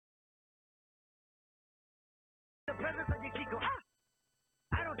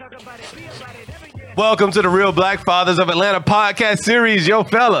Welcome to the Real Black Fathers of Atlanta podcast series, yo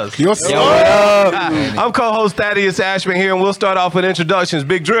fellas. Yo, I'm co-host Thaddeus Ashman here, and we'll start off with introductions.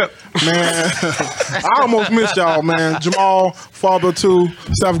 Big Drip. Man, I almost missed y'all, man. Jamal, father too.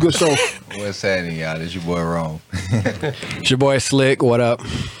 Let's have a good show. What's happening, y'all? This your boy Rome. It's your boy Slick. What up?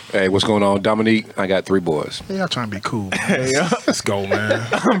 Hey, what's going on, Dominique? I got 3 boys. Hey, y'all trying to be cool, man. Hey, let's go, man.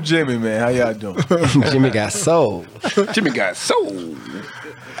 I'm Jimmy, man. How y'all doing? Jimmy got soul. Jimmy got soul.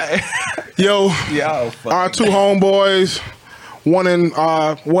 Yo, Y'all our 2 homeboys, one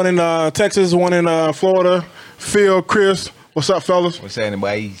in Texas, one in Florida. Phil, Chris, what's up, fellas? What's happening,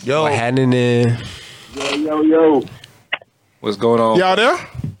 boy? Yo, What happening? Yo. What's going on? Y'all there?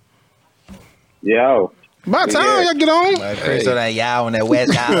 Yo. About time y'all get on. Chris, so that y'all on that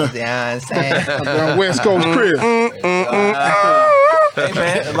West Coast, you know what I'm saying? Down West Coast, Chris. Hey,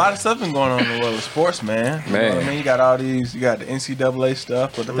 man, a lot of stuff been going on in the world of sports, man. You know what I mean? You got all these, you got the NCAA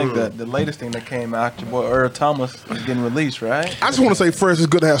stuff, but I think the latest thing that came out, your boy Earl Thomas is getting released, right? I just want to say first, it's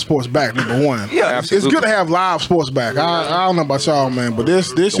good to have sports back, number one. Yeah, absolutely. It's good to have live sports back. I don't know about y'all, man, but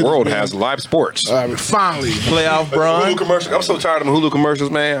this The world has live sports. finally. Playoff Bron. Hulu commercials. I'm so tired of them Hulu commercials,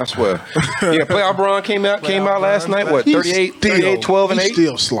 man. I swear. Yeah, Playoff Braun came out last night. What, 38, 12, and 8? He's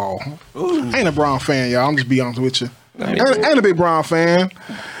still slow. Ain't a Brown fan, y'all. I'm just be honest with you. Ain't a big Brown fan.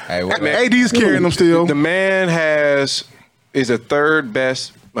 Hey, what, AD's carrying them still. The man has made the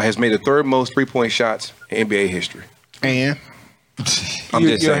third most 3-point shots in NBA history. And I'm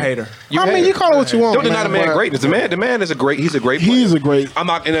just You're a saying. hater. you call it what you want. Don't deny the man but greatness. The man is a great. He's a great player. He's a great. I'm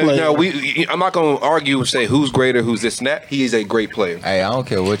not. player. I'm not going to argue and say who's greater, who's this and that. He is a great player. hey, I don't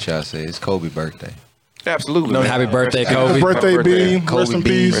care what y'all say. It's Kobe's birthday. Absolutely. No, Happy birthday, Happy Kobe. birthday, B. Kobe Rest in B.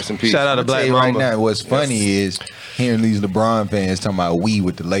 peace. Rest in peace. shout out to I'll Black tell you right Mamba. now, what's funny is hearing these LeBron fans talking about we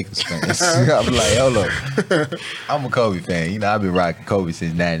with the Lakers fans. I'm like, hold up. I'm a Kobe fan. You know, I've been rocking Kobe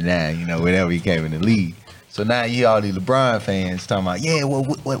since 99, you know, whenever he came in the league. So now you hear all these LeBron fans talking about, yeah, well,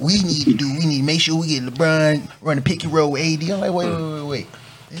 what we need to do, we need to make sure we get LeBron running pick and roll with AD. I'm like, wait.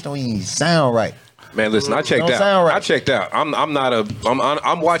 This don't even sound right. Man, listen, I checked Don't out. sound right. I checked out.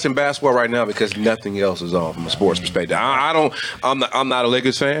 I'm watching basketball right now because nothing else is on from a sports perspective. I'm not a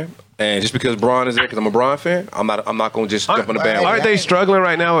Lakers fan, and just because Bron is there, because I'm a Bron fan, I'm not going to just jump on the bandwagon. Aren't they struggling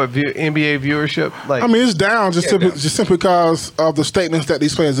right now with NBA viewership? Like, I mean, it's down just down. simply because of the statements that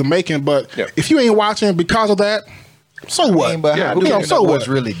these players are making. But Yeah. if you ain't watching because of that, so what? I mean, but Yeah, how who do you cares? know So what's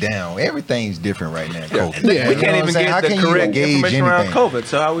what? really down? Everything's different right now, Kobe. Yeah. We You know can't what I'm even saying? How get the can you correct gauge information around anything? COVID,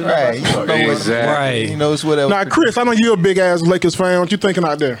 so how we know Right, you don't know what's Exactly. Right. You know, it's whatever. Now, Chris, I know you're a big ass Lakers fan. What you thinking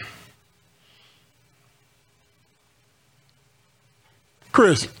out there?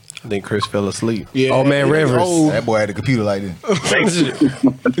 Chris. I think Chris fell asleep. Yeah. Oh, man, Rivers. Oh, That boy had a computer like this.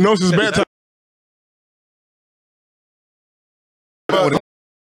 you know it's his bedtime.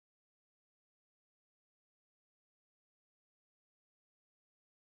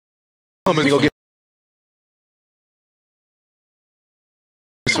 I'm gonna go get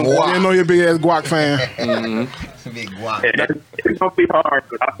some I didn't know you're a big ass Guac fan. Big guap. It's going to be hard,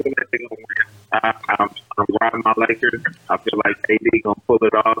 but I feel like they're going to win. I'm riding my Lakers. I feel like AD going to pull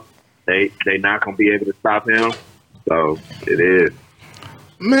it off. They not going to be able to stop him. So, it is.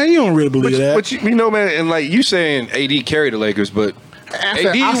 Man, you don't really believe that. But you know, man, and like you saying AD carried the Lakers, but I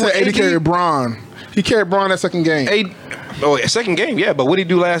said AD carried Braun. He carried Braun that second game. Second game, yeah. But what did he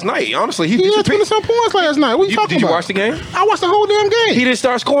do last night? Honestly, He had 20-some points last night. What you talking Did you about? watch the game? I watched the whole damn game. He didn't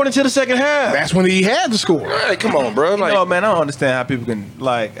start scoring until the second half. That's when he had to score. Hey, come on, bro. Like, No, man, I don't understand how people can,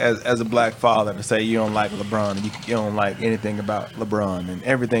 like, as a black father, to say you don't like LeBron and you don't like anything about LeBron and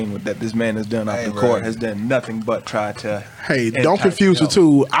everything that this man has done off the court has done nothing but try to. Hey, don't confuse the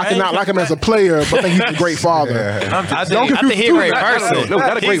two. I cannot like him as a player, but think he's a great father. I think he's a great person. No,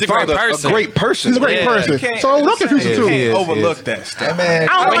 not a great He's father. A great person. He's a great person. So don't confuse the You two. can't overlook that Hey, stuff. man,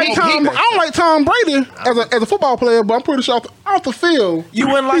 I don't like Tom Brady as a football player, but I'm pretty sure off the field, You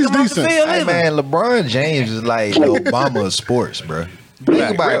wouldn't like he's him off the decent. field hey, either. man, LeBron James is like the Obama of sports, bro.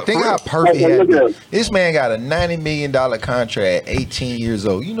 Think about it. Think how perfect he Hey, had look been. This man got a $90 million contract at 18 years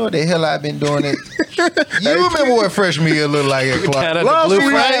old. You know what the hell I've been doing it? You remember what freshman year looked like at Clark? Down at the Love Blue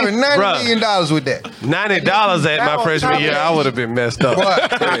Blue Flame? having $90 Bruh. million with that. $90 at my freshman year, I would have been messed up.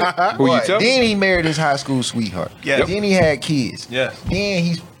 Who you But tell? then he married his high school sweetheart. Yes. Then he had kids. Yes.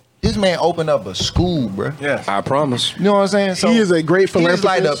 Then this man opened up a school, bro. Yes. I promise. You know what I'm saying? So He is a great He is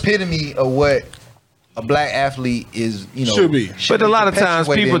like the philanthropist. epitome of what a black athlete is, you know. Should be. But a lot of times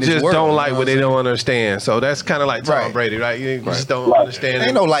perpetuated people in this just world, don't you like know what what they I'm don't understand. So that's kind of like Tom Right. Brady, right? You just don't understand.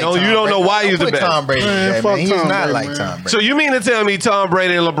 Ain't no like No, Tom you don't know Brady. why he's the Put best. Tom Brady, Man, man. fuck He's Tom not Brady, like man. Tom Brady. So you mean to tell me Tom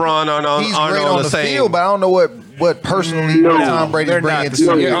Brady and LeBron He's aren't great on on the the same? field, but I don't know what what personally No, Tom Brady's they're bringing not to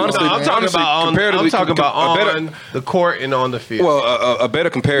the the Yeah, honestly, I'm talking honestly, about on. I'm comparatively, talking about a better- on the court and on the field. Well, a better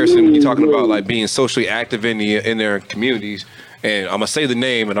comparison. You're talking about like being socially active in their communities, and I'm gonna say the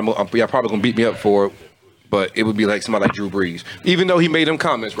name, and y'all probably gonna beat me up for it. But it would be like somebody like Drew Brees, even though he made them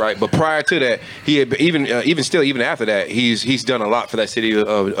comments, right? But prior to that, he had even after that, he's done a lot for that city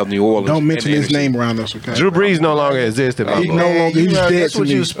of New Orleans. Don't and mention the his inner city. name around us, okay? Drew Brees no longer exists in my He book. no longer. He's dead That's to what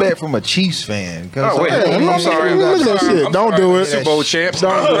me. you expect from a Chiefs fan. Oh, wait, I'm sorry. Look at that shit. I'm Don't sorry. do it. Super Bowl champs.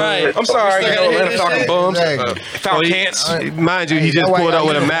 Don't do it. Right. I'm sorry, you know, Atlanta Falcons bums, Exactly. Falcons. Mind you, he just pulled up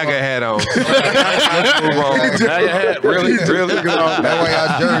with a MAGA hat on. Let's move on. Really? That's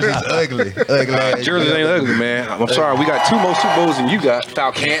why y'all jerseys ugly. Ugly ass Jerseys ain't ugly, man. I'm sorry. We got 2 more Super Bowls than you got,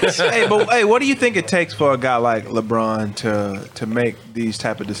 Falcons. Hey, what do you think it takes for a guy like LeBron to make these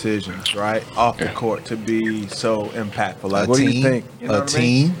type of decisions, right, off the court to be so impactful? Like, what do you think? You know A what I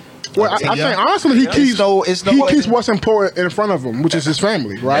mean? team. Well, I think honestly, he keeps it's keeps what's important in front of him, which is his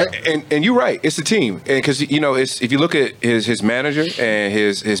family, right? And you're right. It's a team, and because you know, it's if you look at his manager and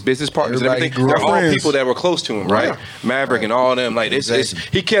his business partners Everybody and everything, grew they're up all friends. people that were close to him, right? Yeah. Maverick and all of them. Like it's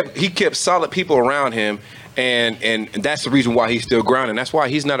he kept solid people around him. And that's the reason why he's still grounded. That's why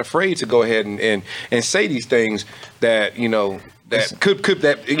he's not afraid to go ahead and say these things that you know that could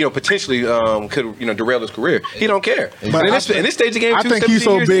potentially could derail his career. He don't care. But in this stage of the game, I think he's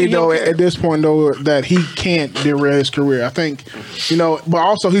so big though at this point though that he can't derail his career. I think, but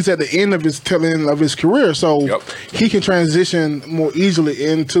also he's at the end of his tail end of his career, so Yep. he can transition more easily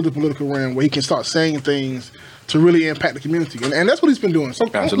into the political realm where he can start saying things to really impact the community, and that's what he's been doing. So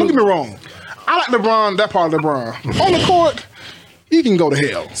don't Absolutely. get me wrong, I like LeBron, that part of LeBron on the court. He can go to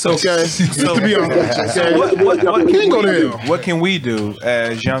hell. So- Okay, just to be honest. Okay? What He can go to hell. What can we do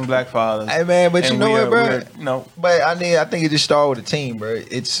as young black fathers? Hey man, but you And know we what, are- bro? we're- no. But I think it just started with a team, bro.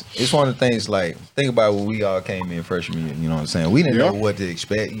 It's one of the things. Like, think about when we all came in freshman year. You know what I'm saying? We didn't know what to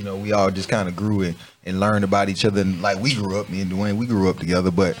expect. We all just kind of grew and learned about each other. And like we grew up, me and Dwayne, we grew up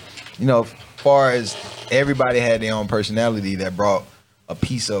together. But as far as everybody had their own personality that brought a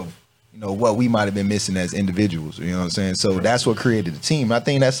piece of what we might have been missing as individuals. You know what I'm saying? So that's what created the team. I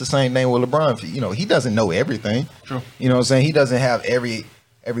think that's the same thing with LeBron. He doesn't know everything. True. You know what I'm saying? He doesn't have every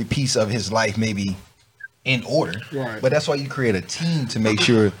piece of his life maybe in order. Right. But that's why you create a team to make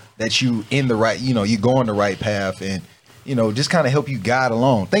sure that you in the right, you go on the right path and just kind of help you guide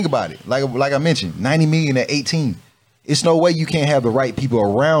along. Think about it. Like I mentioned, 90 million at 18. It's no way you can't have the right people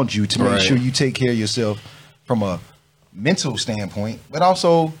around you to make sure you take care of yourself from a mental standpoint, but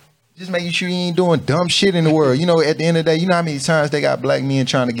also just making sure you ain't doing dumb shit in the world. At the end of the day, how many times they got black men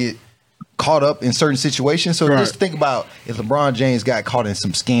trying to get caught up in certain situations. So just think about if LeBron James got caught in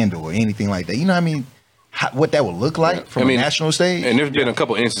some scandal or anything like that. What that would look like from a national stage. And there's been a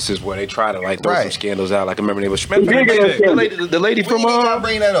couple instances where they try to throw some scandals out. Like I remember they was the lady from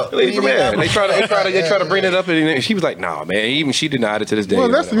bring that up. the lady from They try to bring it up, and she was like, "Nah, man." Even she denied it to this day. Well,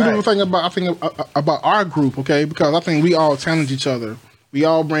 that's the beautiful thing about our group, okay? Because I think we all challenge each other. We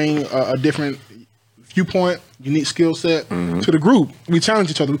all bring a different viewpoint, unique skill set to the group. We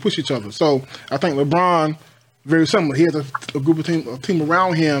challenge each other. We push each other. So I think LeBron, very similar. He has a group of a team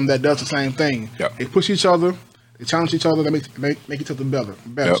around him that does the same thing. Yep. They push each other. They challenge each other. They make each other better.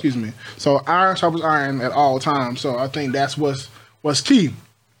 Yep. Excuse me. So iron sharpens iron at all times. So I think that's what's key.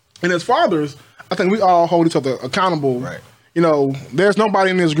 And as fathers, I think we all hold each other accountable. Right. There's nobody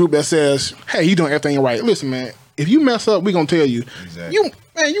in this group that says, "Hey, you doing everything right." Listen, man. If you mess up, we gonna tell you. Exactly.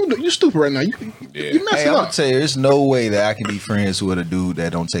 You stupid right now. You messing Hey, I'm gonna up. tell you, there's no way that I can be friends with a dude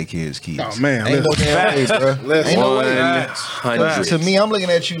that don't take care of his kids. Oh, man, ain't no listen. damn way, bro. Ain't no way. 100. To me, I'm looking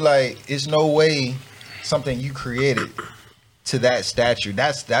at you like it's no way something you created to that stature.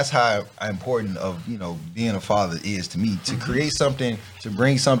 That's how important of being a father is to me. To create something, to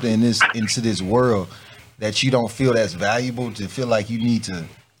bring something into this world that you don't feel that's valuable. To feel like you need to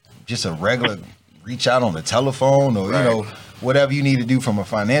just a regular reach out on the telephone or whatever you need to do from a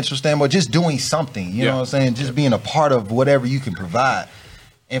financial standpoint. Just doing something. You know what I'm saying? Just being a part of whatever you can provide.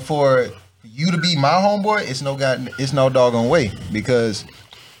 And for you to be my homeboy, it's no doggone way because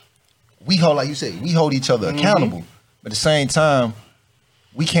we hold, like you said, we hold each other accountable. But at the same time,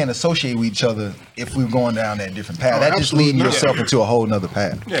 we can't associate with each other if we're going down that different path. That just leading yourself into a whole nother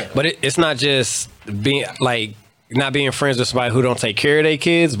path. But it's not just being not being friends with somebody who don't take care of their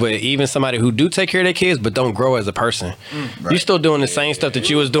kids, but even somebody who do take care of their kids but don't grow as a person. You're still doing the same stuff that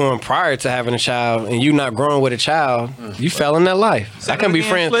you was doing prior to having a child, and you not growing with a child. You fell in that life. I can be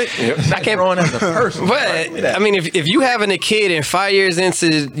friends. I can't growing as a person. But I mean, if you having a kid and 5 years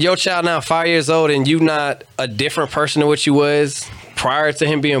into your child now 5 years old, and you not a different person than what you was prior to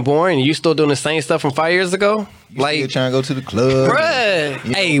him being born, and you still doing the same stuff from 5 years ago? You still trying to go to the club. Bruh.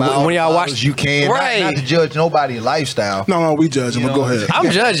 You know, Hey, buy all when y'all the watch, bottles you can. right? Not to judge nobody's lifestyle. No, we judge him. You But go know, ahead.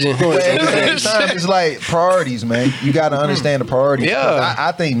 I'm judging. But at the same time, it's like priorities, man. You got to understand the priorities. Yeah. 'Cause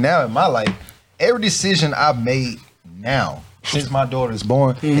I think now in my life, every decision I've made now since my daughter's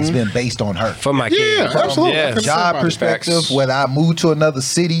born, it's been based on her. For my kids. absolutely. Yeah. I can see Job about it. perspective, Facts. whether I move to another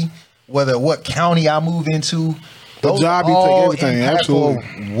city, whether what county I move into, The those job, are you take all everything, impactful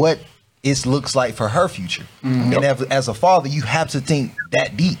absolutely. of what it looks like for her future. And as a father, you have to think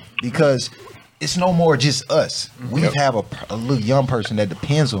that deep because it's no more just us. We have a little young person that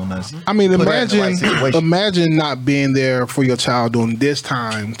depends on us. I mean, Put her in the right situation. imagine not being there for your child during this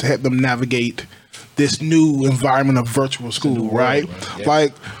time to help them navigate this new environment of virtual school, right?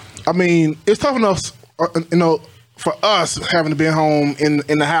 Like, I mean, it's tough enough, for us having to be home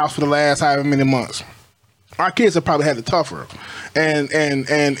in the house for the last however many months. Our kids have probably had it tougher, and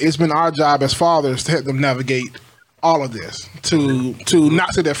it's been our job as fathers to help them navigate all of this, to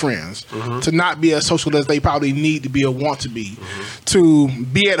not see their friends, to not be as social as they probably need to be or want to be, to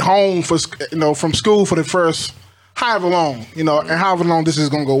be at home for from school for the first however long, and however long this is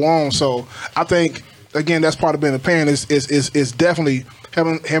going to go on. So I think again that's part of being a parent is definitely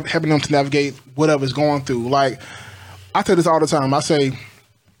helping them to navigate whatever's going through. Like I tell this all the time. I say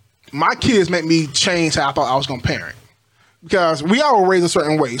my kids make me change how I thought I was going to parent because we all were raised a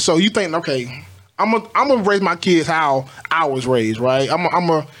certain way. So you think, okay, I'm gonna raise my kids how I was raised, right? I'm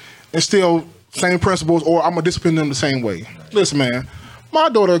gonna instill same principles, or I'm gonna discipline them the same way. Listen, man, my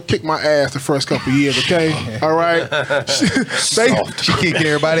daughter kicked my ass the first couple of years. Okay, all right. She kicked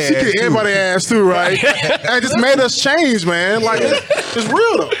everybody's She ass kicked too. everybody's ass too, right? And it just made us change, man. Like it's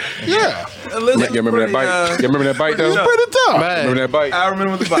real though. Yeah, You remember that bite? You remember that bite though? it's pretty tough. Man. Remember that bite? I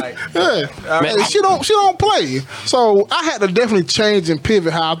remember the bite. Yeah. Hey, she don't play. So I had to definitely change and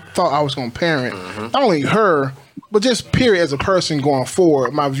pivot how I thought I was going to parent. Not only her, but just period as a person going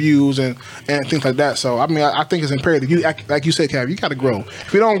forward, my views and things like that. So I mean, I think it's imperative. You like you said, Cav, you got to grow.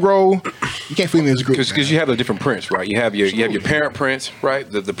 If you don't grow, you can't fit in this group. Because you have the different prints, right? You have your parent prints, right?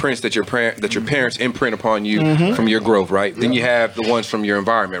 The prints that your parents imprint upon you from your growth, right? Then you have the ones from your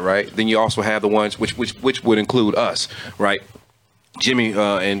environment, right? Then you also have the ones which would include us, right? Jimmy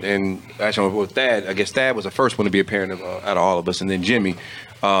and actually with Thad, I guess Thad was the first one to be a parent out of all of us, and then Jimmy.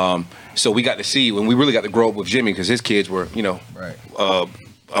 So we got to see when we really got to grow up with Jimmy because his kids were, Right.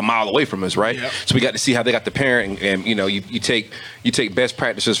 a mile away from us, right? Yep. So we got to see how they got the parent, and you take best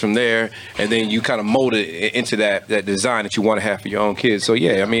practices from there, and then you kind of mold it into that design that you want to have for your own kids. So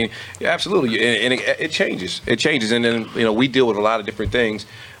yeah, I mean, yeah, absolutely, and it changes, and then we deal with a lot of different things.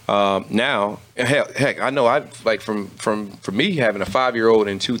 Now, heck, I know I like from me having a 5-year-old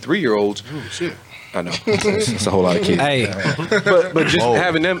and 2 3-year-olds. Oh, shit. I know it's a whole lot of kids. Hey, But just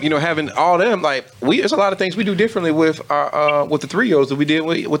having them, having all them, like there's a lot of things we do differently with our with the 3-year-olds that we did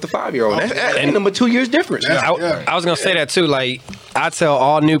with the 5-year-old. And them are 2 years difference. I was gonna say that too. Like I tell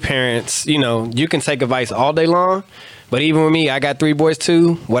all new parents, you can take advice all day long, but even with me, I got 3 boys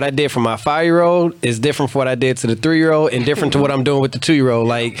too. What I did for my 5-year-old is different from what I did to the 3-year-old, and different to what I'm doing with the 2-year-old.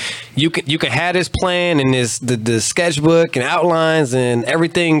 Like you can have this plan and the sketchbook and outlines and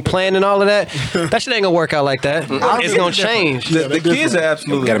everything planned and all of that. That shit ain't gonna work out like that. It's gonna change. The kids are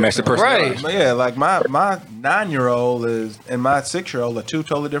absolutely Got to match the personality. Right. Yeah, like my 9-year-old and my 6-year-old are 2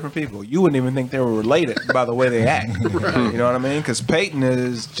 totally different people. You wouldn't even think they were related by the way they act. You know what I mean? Because Peyton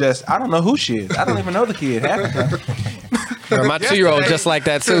is just, I don't know who she is. I don't even know the kid half the time. My 2-year-old just like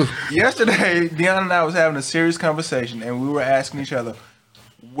that too. Yesterday, Deanna and I was having a serious conversation, and we were asking each other,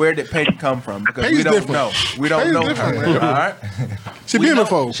 where did Peyton come from? Because we Peyton's don't different. know. We don't Peyton's know different, her. man. All right? She We been know-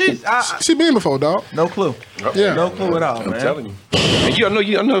 before. I- She been before, dog. No clue. Yeah. No clue at all, I'm man. telling you. And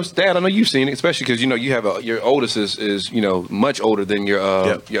I know, Dad. I know you've seen it, especially because you have your oldest is much older than your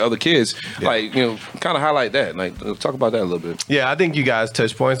other kids. Like kind of highlight that. Like talk about that a little bit. Yeah, I think you guys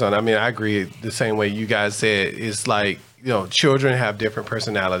touched points on it. I mean, I agree the same way you guys said. It's like, children have different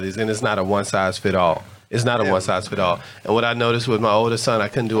personalities, and it's not a one-size-fit-all. It's not a one-size-fit-all. And what I noticed with my oldest son, I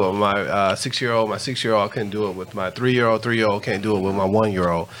couldn't do it with my 6-year-old. My 6-year-old couldn't do it with my 3-year-old. 3-year-old can't do it with my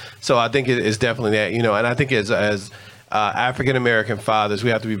 1-year-old. So I think it's definitely that, and I think as African-American fathers, we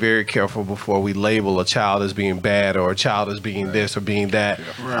have to be very careful before we label a child as being bad or a child as being this or being that.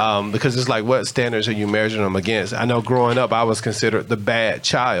 Because it's like, what standards are you measuring them against? I know growing up, I was considered the bad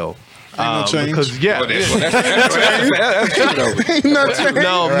child. no change. Because That's true, though. Ain't no change.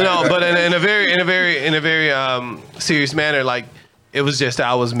 no, but in a very serious manner, like It was just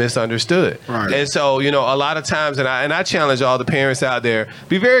I was misunderstood. Right. And so, you know, a lot of times, and I challenge all the parents out there,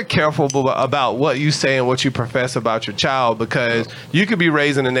 be very careful about what you say and what you profess about your child, because you could be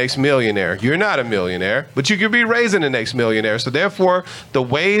raising the next millionaire. You're not a millionaire, but you could be raising the next millionaire. So therefore, the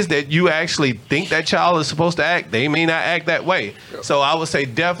ways that you actually think that child is supposed to act, they may not act that way. So I would say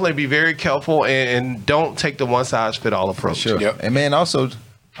definitely be very careful and don't take the one-size-fit-all approach. Sure. And man, also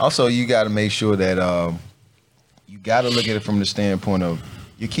you got to make sure that you got to look at it from the standpoint of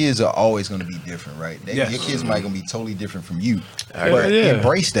your kids are always going to be different, right? Your kids might going to be totally different from you. But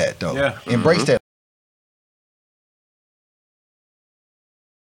embrace that, though. Yeah. Embrace that.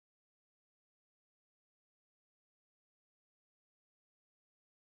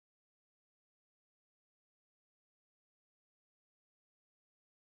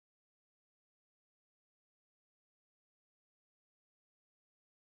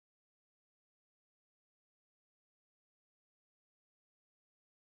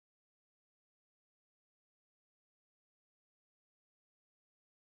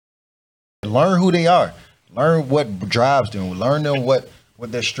 Learn who they are. Learn what drives them. Learn them what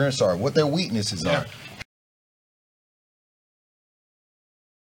their strengths are, what their weaknesses are.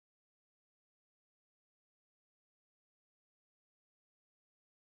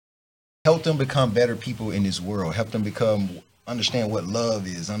 Help them become better people in this world. Help them understand what love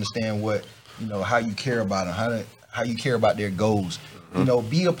is. Understand what, you know, how you care about them. How you care about their goals. You know,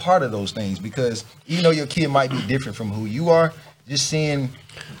 be a part of those things, because even though your kid might be different from who you are, just seeing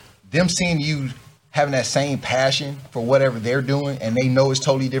you having that same passion for whatever they're doing, and they know it's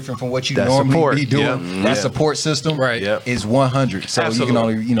totally different from what you normally be doing. That support system is 100. So you can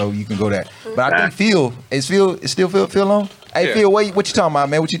only, you can go that. But I think Phil, still Phil on? Hey, Phil, what you talking about,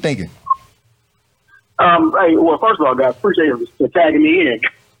 man? What you thinking? Hey, well, first of all, guys, appreciate you for tagging me in.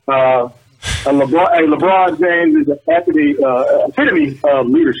 LeBron James is the epitome of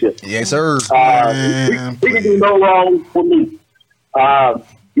leadership. Yes, sir. He can do no wrong for me.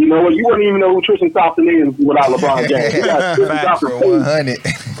 You know what? You wouldn't even know who Tristan Thompson is without LeBron James. He got Tristan Thompson 100.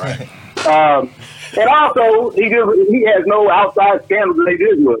 Right. And also, he has no outside scandals that they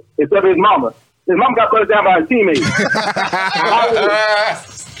did with, except his mama. His mom got put down by his teammates.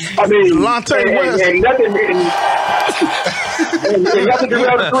 I mean, and nothing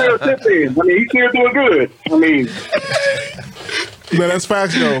derailed the career since then. I mean, he's still doing good. I mean, man, that's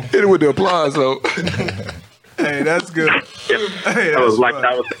facts though. Hit it with the applause though. Hey, that's good. Hey,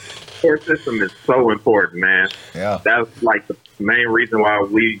 the support system is so important, man. Yeah, that's like the main reason why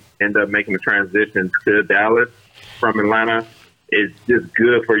we end up making the transition to Dallas from Atlanta. It's just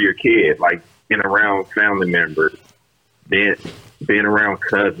good for your kid, like being around family members, being around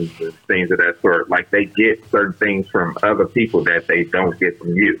cousins and things of that sort. Like they get certain things from other people that they don't get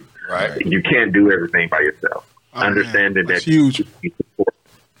from you. Right. You can't do everything by yourself. Understanding that huge. You need support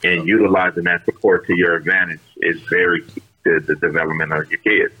and utilizing that support to your advantage is very key to the development of your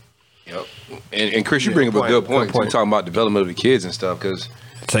kids. Yep. And Chris, you bring up a good point. You're talking about development of the kids and stuff, because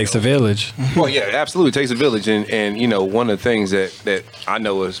it takes a village. Well, yeah, absolutely, it takes a village. And you know, one of the things that I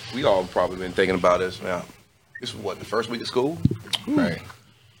know is we all probably been thinking about is now. This was the first week of school? Right.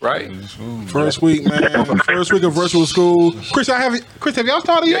 First week, man. First week of virtual school. Chris, have y'all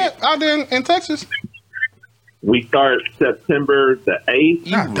started yet out there in Texas? We start September the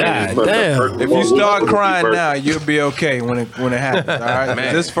 8th. God damn. If you start crying now, you'll be okay when it happens. All right,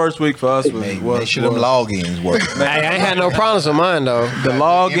 man. This first week for us was make sure them logins work. I ain't had no problems with mine though. The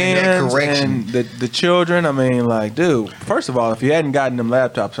logins and the children. I mean, like, dude. First of all, if you hadn't gotten them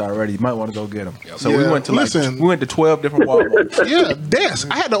laptops already, you might want to go get them. So we went to we went to 12 different Walmarts. Yeah, desk.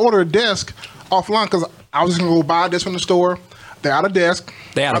 I had to order a desk offline because I was just gonna go buy a desk from the store. They're out of desk.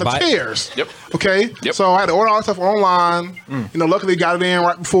 They out of chairs. Yep. Okay. Yep. So I had to order all that stuff online. You know, luckily got it in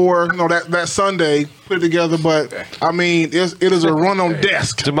right before that Sunday. Put it together, but I mean, it is a run on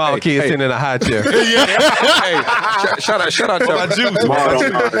desk. Jamal kid sitting in a high chair. Shout out to my juice. I'm glad you.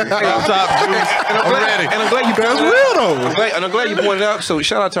 That's real though. And I'm glad you pointed out. So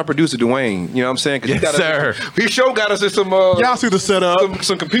shout out to our producer Dwayne. You know what I'm saying? Yes, sir. He sure got us in some. Y'all see the setup?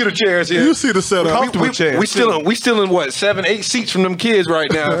 Some computer chairs here. You see the setup? Comfortable chairs. We still in what 7-8 seats from them kids right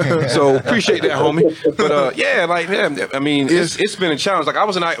now. So appreciate that, homie. But I mean, it's been a challenge. Like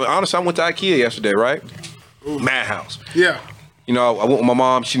honestly, I went to IKEA yesterday, right? Madhouse. Yeah. You know, I went with my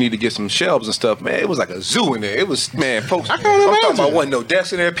mom. She needed to get some shelves and stuff. Man, it was like a zoo in there. It was, man, folks. I can't I'm talking imagine. about wasn't no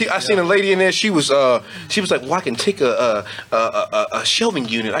desk in there. I seen a lady in there. She was like, well, I can take a shelving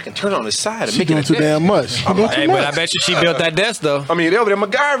unit. I can turn it on the side and She make doing it a too desk. damn much. She doing too Hey, but I much. bet you she built that desk though. I mean, they over there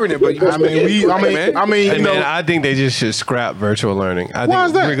MacGyvering it, but I mean, Hey, you know, man, I think they just should scrap virtual learning. I Why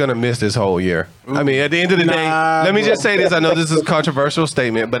is think that? we're gonna miss this whole year. I mean, at the end of the day, let me just say this. I know this is a controversial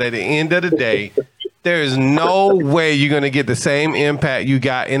statement, but at the end of the day, there is no way you're going to get the same impact you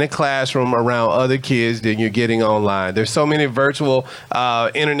got in a classroom around other kids than you're getting online. There's so many virtual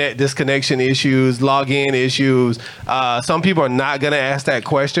internet disconnection issues, login issues. Some people are not going to ask that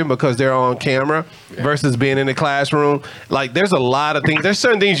question because they're on camera versus being in the classroom. Like, there's a lot of things. There's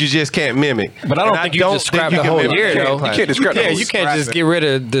certain things you just can't mimic. But I don't And think you just scrap the can whole mimic year, in though. class. You can't describe the Yeah, whole you can't just get rid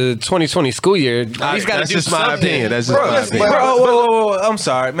of the 2020 school year. He's got to That's do just my something. opinion. That's just Bro, my listen, opinion. Whoa, I'm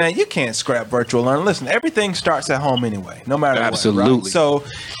sorry, man. You can't scrap virtual learning. Listen, everything starts at home anyway, no matter Absolutely. what. Right? So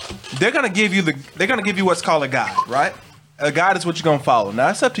they're gonna give you what's called a guide, right? A guide is what you're gonna follow. Now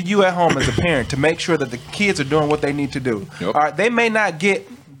it's up to you at home as a parent to make sure that the kids are doing what they need to do. Yep. All right, they may not get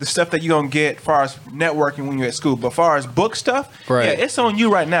the stuff that you're gonna get as far as networking when you're at school, but as far as book stuff, Right. yeah, it's on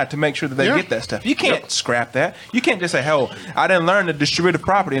you right now to make sure that they Yeah. get that stuff. You can't scrap that. You can't just say, "Hell, I didn't learn the distributive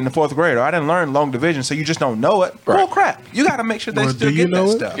property in the 4th grade, or I didn't learn long division, so you just don't know it." Well, crap. You got to make sure they Well, still do you get that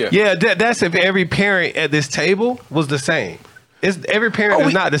know it? stuff. Yeah. Yeah, that's if every parent at this table was the same. Every parent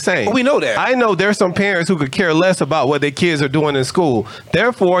is not the same. we know that. I know there's some parents who could care less about what their kids are doing in school.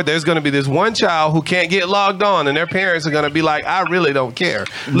 Therefore, there's going to be this one child who can't get logged on, and their parents are going to be like, "I really don't care."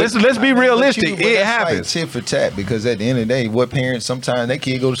 Let's be realistic. But It that's happens. like tit for tat, because at the end of the day, what parents sometimes their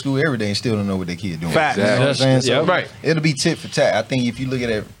kid go to school every day and still don't know what their kid doing. Facts. You know what I'm saying? So Yep. Right. It'll be tit for tat. I think if you look at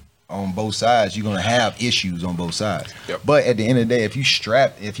it on both sides, you're gonna have issues on both sides. Yep. But at the end of the day, if you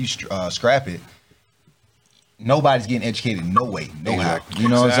scrap it, nobody's getting educated no way, no how. You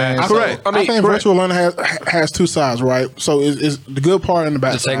know what I'm saying? Correct. I think virtual learning has two sides, right? So it's the good part and the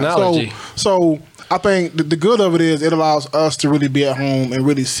bad The side. technology. So I think the good of it is it allows us to really be at home and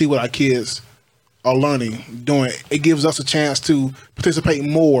really see what our kids are learning, doing. It gives us a chance to participate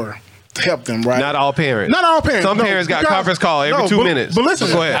more to help them, right? Not all parents. Not all parents. Some no, parents got because- conference call every no, 2 but- minutes. But listen,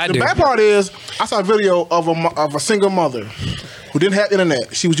 Go ahead. I the do. bad part is I saw a video of a single mother who didn't have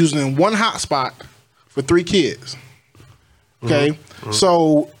internet. She was using one hotspot for 3 kids. Okay,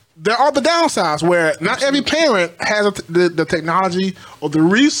 so there are the downsides where not every parent has the technology or the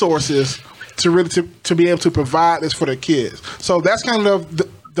resources to really to be able to provide this for their kids. So that's kind of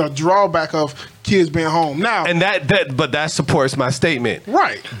the drawback of kids being home now. And that supports my statement.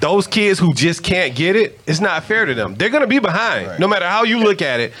 Right. Those kids who just can't get it, it's not fair to them. They're going to be behind, no matter how you look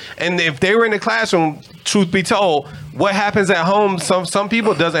at it. And if they were in the classroom, truth be told, what happens at home, some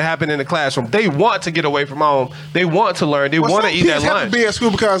people doesn't happen in the classroom. They want to get away from home. They want to learn. They Well, want to some eat their kids have lunch. to be at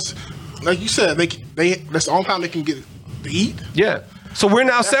school because, like you said, they that's the only time they can get to eat. Yeah. So we're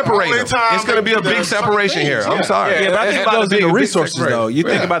now separating. only time It's going to be a they big do certain separation here. things, I'm yeah. sorry. Yeah, but I think It's about about to the be a big resources separation. though. You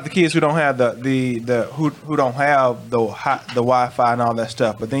think Yeah. about the kids who don't have who don't have the Wi-Fi and all that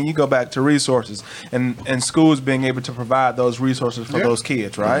stuff. But then you go back to resources and schools being able to provide those resources for those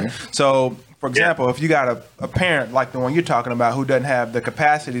kids, right? So, for example, if you got a parent like the one you're talking about who doesn't have the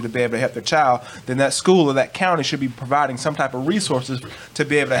capacity to be able to help their child, then that school or that county should be providing some type of resources to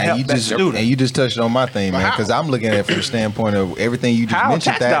be able to help that student. And you just touched on my thing, man, how? because I'm looking at it from the standpoint of everything you just How?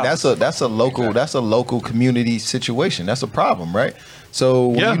 mentioned. Tax dollars. That's a local community situation. That's a problem, right? So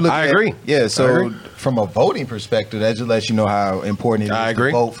when Yeah, you look I at, agree. Yeah, I so agree. from a voting perspective, that just lets you know how important it is I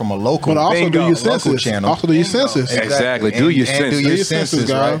agree. to vote from a local, But also do your local census. channel. Also do your census. Exactly. Do your census. Do your Do your census, census,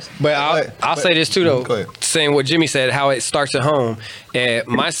 guys. right? But I'll say this too, Go though. ahead. Saying what Jimmy said, how it starts at home.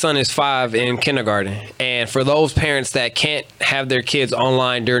 My son is 5 in kindergarten, and for those parents that can't have their kids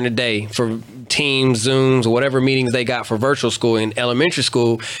online during the day for Teams, Zooms, or whatever meetings they got for virtual school in elementary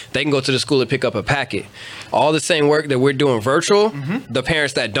school, they can go to the school and pick up a packet. All the same work that we're doing virtual, the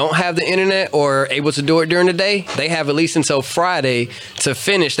parents that don't have the internet or able to do it during the day, they have at least until Friday to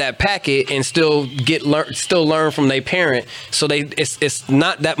finish that packet and still learn from their parent. So it's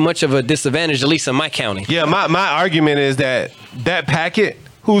not that much of a disadvantage, at least in my county. Yeah, my argument is that packet,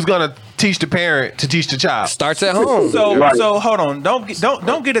 who's going to teach the parent to teach the child? Starts at home. So hold on.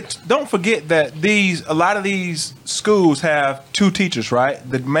 Don't forget that a lot of these schools have 2 teachers, right?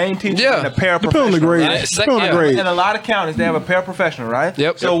 The main teacher Yeah. and the paraprofessional. Depending on the grade. right? Depending on the Yeah. grade. In a lot of counties, they have a paraprofessional, right?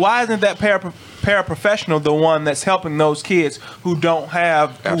 Yep. So why isn't that paraprofessional the one that's helping those kids who don't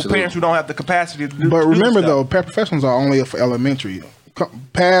have, Absolutely. parents who don't have the capacity to do But do remember stuff? though, paraprofessionals are only for elementary.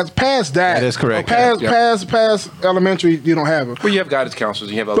 Past that. That is correct. Past elementary, you don't have it. Well, you have guidance counselors,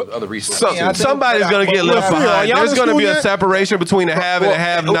 and you have other resources. Somebody's going to get left behind. There's going to be a separation between the have and the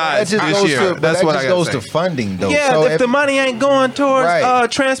have-nots this year. That's what I got to say. That goes to funding, though. Yeah, so if the money ain't going towards Right.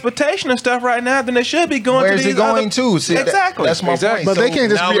 transportation and stuff right now, then it should be going where's to it these going other... to? See, Exactly. That's my point. But they can't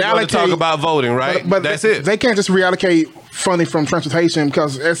just Now we're going to talk reallocate. about voting, right? But That's it. They can't just reallocate funding from transportation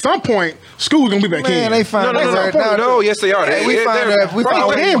because at some point school's gonna be back in. Man, they find No, yes they are. We find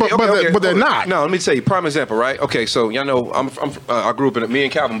but they're not. No, let me tell you. Prime example, right? Okay, so y'all know I grew up in. Me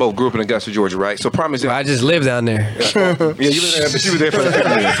and Calvin both grew up in Augusta, Georgia, right? So prime example. I just live down there. Yeah, you were there, but you were there for the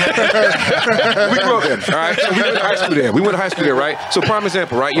 15 years. We grew up there. All right, so we went to high school there. We went to high school there, right? So prime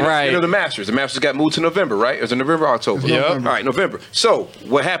example, right? You know the Masters. The Masters got moved to November, right? It was in November, October. Yep. All right, November. So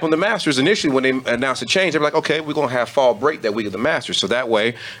what happened? The Masters initially, when they announced the change, they were like, okay, we're gonna have fall break that week of the Masters. So that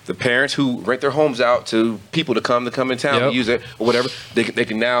way, the parents who rent their homes out to people to come in town and use it or whatever, they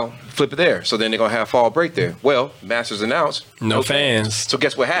can now flip it there. So then they're gonna have fall break there. Well, Masters announced no fans. So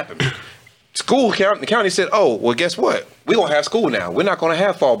guess what happened? The county said, oh, well, guess what? We're going to have school now. We're not going to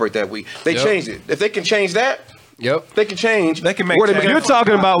have fall break that week. They changed it. If they can change that, they can change. They can make You're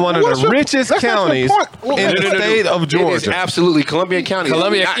talking about one of the richest counties in the state of Georgia. It is absolutely. Columbia County.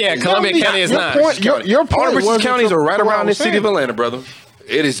 Columbia County is not. Your point All the richest counties are right around the city of Atlanta. Atlanta, brother.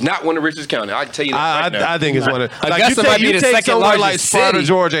 It is not one of the richest counties. I can tell you that right now. I think it's one of Augusta might be the second somewhere largest like Sparta, city.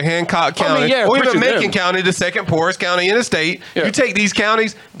 Georgia, Hancock County, or even Christian Macon them. County, the second poorest county in the state. Yeah. You take these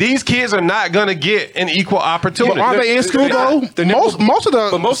counties, these kids are not going to get an equal opportunity. But are they in school though? Most of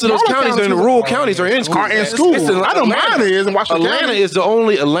those counties are in the rural counties are in school. Are in school. I know mine is in Washington Atlanta County. is the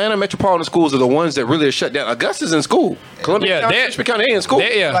only Atlanta metropolitan schools are the ones that really are shut down. Augusta's in school. Columbia County, Richmond County, they in school.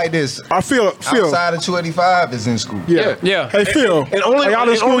 Like this. I feel Outside of 285 is in school. Yeah. Hey Phil, And only are y'all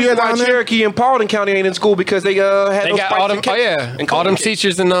in school yet down there? Cherokee and Paulding County ain't in school because they had They those got spikes all them. in cases. And all them COVID.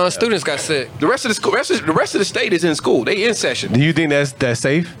 teachers and students got sick. The rest of the school, the rest of the state is in school. They in session. Do you think that's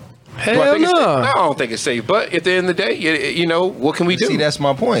safe? Do I Hell think it's safe? no. I don't think it's safe. But at the end of the day, you know, what can we do? See, that's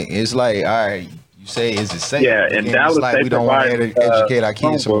my point. It's like, all right, you say, is it safe? Yeah, in And Dallas, it's like they we don't want provide, to educate our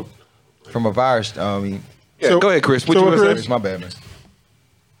kids Chromebooks. from a virus. I mean, Yeah, go ahead, Chris. What you so want to Chris- say? my bad, man.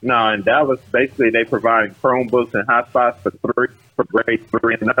 No, in Dallas, basically they provide Chromebooks and hotspots for grade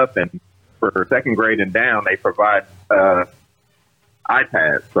 3 and up, and for second grade and down, they provide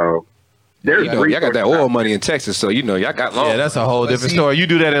iPads. So there's You know, y'all got that oil money in Texas, so you know y'all got long. Yeah, that's a whole different story. You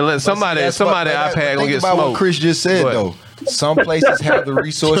do that and somebody iPad gonna think get about smoked. what Chris just said, But- though. Some places have the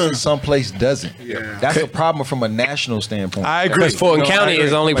resources, some place doesn't. That's a problem from a national standpoint. I agree. Because Fulton No, I County agree.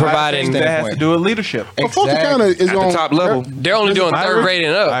 is only But I providing. think That has to do with leadership. But Fulton County is At the on top level. They're only doing I third agree. grade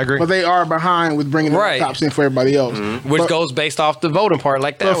and up. I agree. but they are behind with bringing the Right. tops in for everybody else. Which But- goes based off the voting part,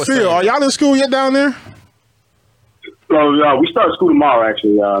 like that But was Phil, saying. are y'all in school yet down there? So we start school tomorrow,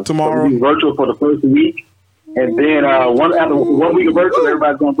 actually. Tomorrow? So we do virtual for the first week, and then after 1 week of virtual,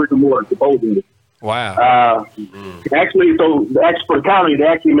 everybody's going to brick and mortar, supposedly. Wow. Actually, for the county, they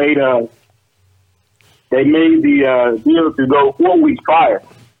actually made the deal to go 4 weeks prior,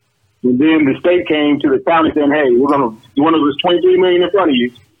 and then the state came to the county saying, "Hey, we're going to one of those $23 million in front of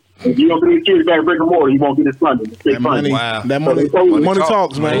you. If you don't put these kids back in brick and mortar, you won't get this funding. The state That money, funding." that money, So they money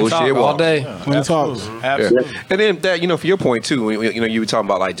talks, man. Bullshit Talk all walk. day. Money talks. Absolutely. And then that, you know, for your point too, you know, you were talking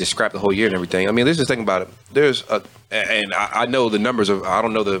about like just scrap the whole year and everything. I mean, let's just think about it. There's and I know the numbers of, I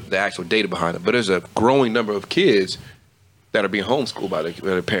don't know the actual data behind it, but there's a growing number of kids that are being homeschooled by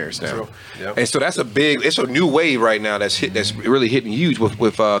their parents now. Yep. And so that's it's a new wave right now that's really hitting huge with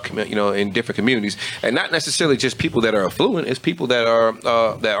you know, in different communities, and not necessarily just people that are affluent. It's people that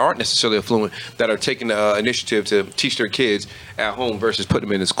aren't necessarily affluent that are taking the initiative to teach their kids at home versus putting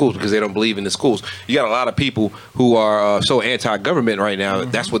them in the schools because they don't believe in the schools. You got a lot of people who are so anti-government right now.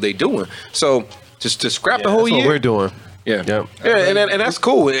 That's what they're doing. So just to scrap the whole That's year. what we're doing. Yeah, Yep. yeah, and that's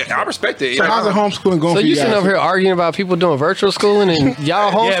cool. I respect it. So how's the homeschooling going So for you you sitting guys? over here arguing about people doing virtual schooling and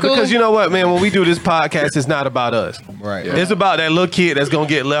y'all homeschooling? Yeah, because you know what, man, when we do this podcast, it's not about us. Right. It's about that little kid that's going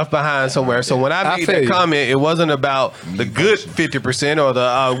to get left behind somewhere. So when I made feel that you. comment, it wasn't about the good 50% or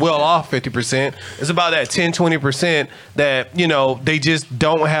the well-off 50%. It's about that 10, 20% that, you know, they just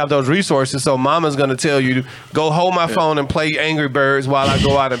don't have those resources. So mama's going to tell you, go hold my phone and play Angry Birds while I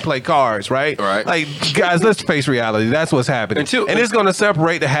go out and play cards, right? Right. Like, guys, let's face reality. That's what's happening. And it's going to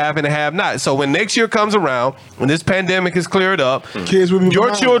separate the have and the have not. So when next year comes around, when this pandemic is cleared up, Kids will be your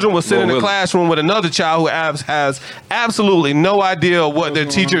behind. children will sit in the Will. classroom with another child who has absolutely no idea what their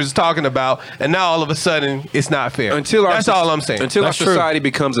teacher is talking about, and now all of a sudden it's not fair. That's all I'm saying. Until That's our true. society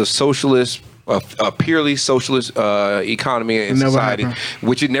becomes a socialist, a purely socialist economy and It never society, happened.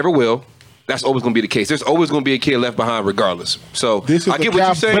 which it never will. that's always going to be the case. There's always going to be a kid left behind regardless. So This is I the get what you're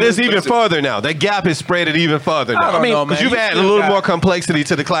gap, saying. But it's even further now. That gap is spread it even further now. I don't know, because man. you've You added a still little got- more complexity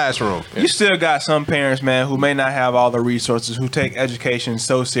to the classroom. You still got some parents, man, who may not have all the resources, who take education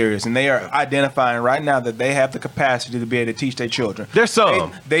so serious, and they are identifying right now that they have the capacity to be able to teach their children. There's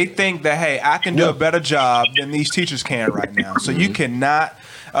some. They think that, hey, I can do a better job than these teachers can right now. So you cannot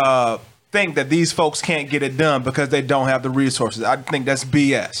think that these folks can't get it done because they don't have the resources. I think that's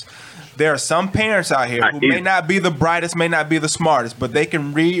BS. There are some parents out here who may not be the brightest, may not be the smartest, but they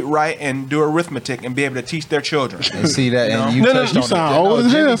can read, write, and do arithmetic and be able to teach their children. And see that, and you No, touched you on sound it. old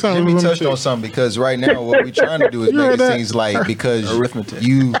as hell, sound Jimmy like touched a on something because right now what we're trying to do is You make heard it that? seems like because Arithmetic.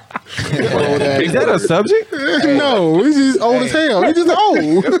 you. Is that a subject? No, he's just old as hell. He's just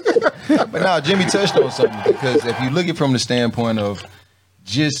old. But now Jimmy touched on something because if you look at it from the standpoint of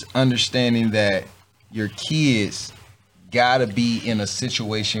just understanding that your kids gotta be in a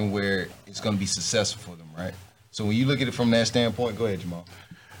situation where it's gonna be successful for them, right? So when you look at it from that standpoint, go ahead, Jamal.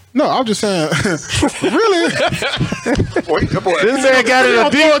 No, I'm just saying. Really? This man got it a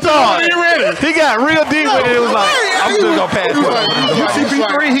deep thought. He got real deep with it. It was like, I'm just gonna pass it.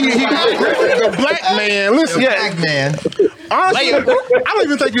 CP3, he the black man. Listen, Black man. honestly, I don't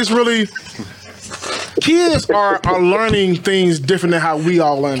even think it's really. Kids are learning things different than how we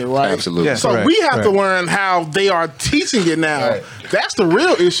all learn it, right? Absolutely. Yeah. So Correct, we have to correct. learn how they are teaching it now. Right. That's the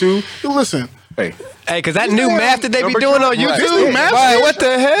real issue. Listen, Hey, Hey, because that new math that they be doing on YouTube. This new math Right, shit? what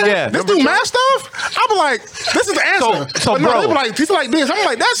the hell? Yeah. this new math stuff, I be like, this is the answer. So, But no, bro. they be like, teach it like this. I'm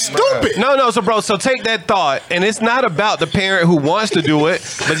like, that's stupid. No, so bro, so take that thought, and it's not about the parent who wants to do it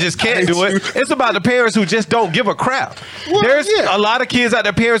but just can't do it. It's about the parents who just don't give a crap. Well, There's yeah. a lot of kids out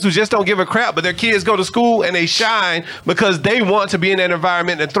there, parents who just don't give a crap, but their kids go to school and they shine because they want to be in that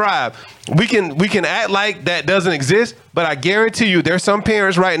environment and thrive. We can act like that doesn't exist, but I guarantee you, there's some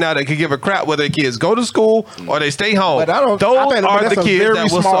parents right now that could give a crap whether their kids go to school or they stay home. But I don't- Those I think are that's the a kids very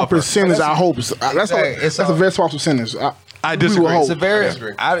that will small suffer. percentage. I hope that's a very small percentage. I we disagree. will hope. It's a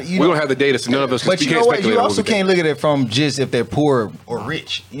very. we don't have the data, so none of us can But you know can't what? speculate You on also what we can't look at it from just if they're poor or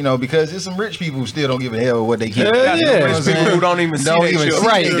rich, you know, because there's some rich people who still don't give a hell what they get. Yeah, You know what I'm Rich saying? people who don't even see their children.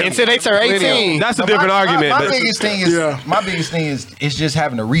 Right, until they turn 18. That's a different argument. My but- biggest thing is my biggest thing is it's just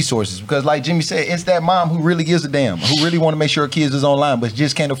having the resources because, like Jimmy said, it's that mom who really gives a damn, who really want to make sure her kids is online, but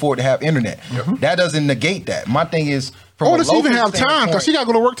just can't afford to have internet. That doesn't negate that. My thing is. Or does she even have time? Because she got to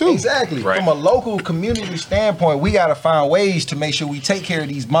go to work too. Exactly. Right. From a local community standpoint, we got to find ways to make sure we take care of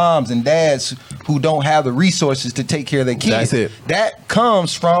these moms and dads who don't have the resources to take care of their kids. That's it. That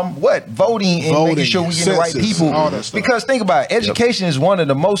comes from what? Voting and making sure we get the right census, people. all that stuff. Because think about it, education is one of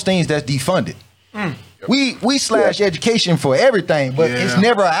the most things that's defunded. We slash education for everything, but it's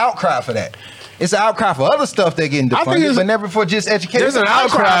never an outcry for that. It's an outcry for other stuff they're getting I think defunded, it's- but never for just education. There's an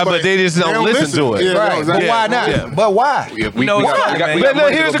outcry, but they just don't listen to it. Yeah, Right, no, but exactly. why not? Yeah. But why? we No, got- we got- we got But no,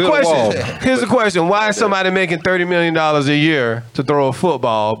 money to here's go the build a wall. question. Here's the question. Why is somebody making $30 million a year to throw a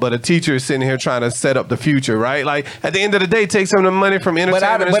football, but a teacher is sitting here trying to set up the future, right? Like, at the end of the day, take some of the money from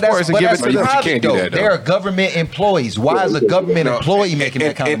entertainment and sports and give it to you them. can't do that, though. They're government employees. Why is a government employee making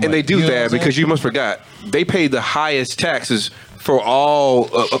that kind of money? And they do You know what that I'm saying? because you must forgot they pay the highest taxes for all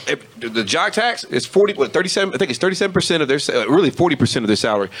the job tax is 37. I think it's 37% of their really 40% of their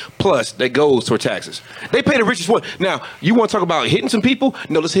salary plus that goes toward taxes. They pay the richest one. Now you want to talk about hitting some people?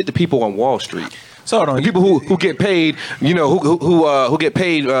 No, let's hit the people on Wall Street. So hold on, The people who get paid, you know, who get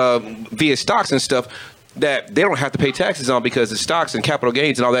paid via stocks and stuff. That they don't have to pay taxes on because the stocks and capital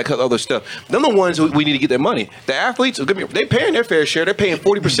gains and all that other stuff. They're the ones who we need to get their money. The athletes, they're paying their fair share. They're paying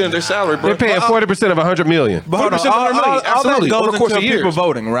 40% of their salary. Bro. They're paying 40% of $100 million. But hold on, 40% of our money, all absolutely, that over goes the course into of people years.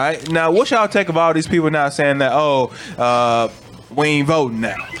 voting, right? Now, what y'all take of all these people now saying that, we ain't voting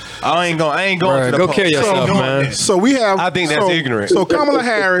now. I ain't going Bruh, to the go polls. kill yourself, So, man. So we have. I think that's ignorant. So Kamala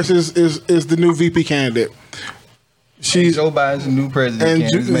Harris is the new VP candidate. She's Joe Biden's the new president.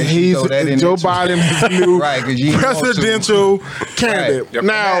 and Candace. Make sure you he's throw that in Joe there, too. Biden is the new Right, 'cause you ain't supposed to. presidential candidate. Right. Yep.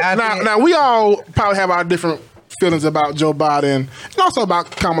 Now, And I think- now we all probably have our different feelings about Joe Biden and also about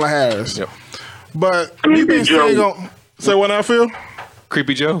Kamala Harris. Yep. But you've been Joe. saying on. Say what now, Phil?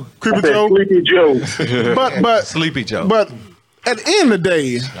 Creepy Joe. Creepy Joe. Sleepy Joe. But Sleepy Joe. But at the end of the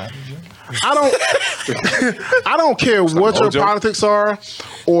day, I don't care what your Joe. politics are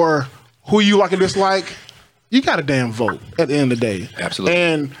or who you like and dislike. You got a damn vote at the end of the day. Absolutely.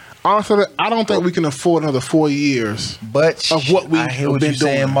 And honestly, I don't think we can afford another 4 years. But of what we I hear have what been you're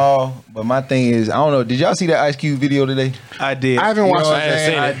saying, doing. Maul. But my thing is, I don't know. Did y'all see that Ice Cube video today? I did. I haven't watched You know what it. I'm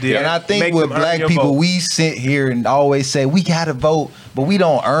saying? I did. And I think Make with them earn black your people, vote. we sit here and always say we gotta vote, but we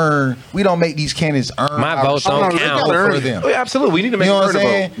don't make these candidates earn. My our vote don't vote count. for them. Oh, yeah, absolutely. We need to make You know it what I'm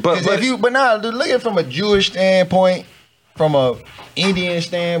saying? But 'Cause but now look at it from a Jewish standpoint, from a Indian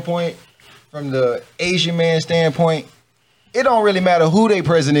standpoint, from the Asian man standpoint, it don't really matter who their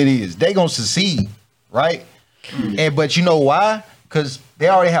president is. They gonna succeed, right? And but you know why? Because they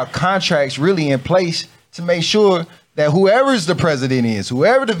already have contracts really in place to make sure that whoever's the president is,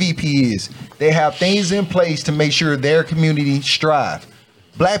 whoever the VP is, they have things in place to make sure their community strive.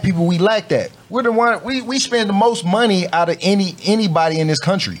 Black people, we lack that. We're the one we spend the most money out of anybody in this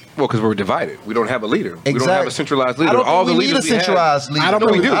country. well, because we're divided. We don't have a leader. We don't have a centralized leader. I don't All think the we need a leaders we have- centralized leader. I don't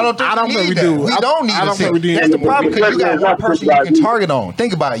think we do. I don't think I don't we think need we that. do. We don't need I a don't think we do. That's the problem because you got one person you can Centralized target on.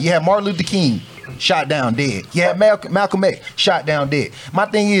 Think about it. You have Martin Luther King shot down dead. You have Malcolm X shot down dead. My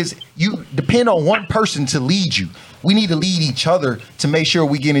thing is, you depend on one person to lead you. We need to lead each other to make sure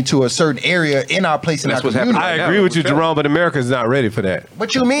we get into a certain area in our place in our That's what's community. happening I agree with you, Jerome, but America's not ready for that.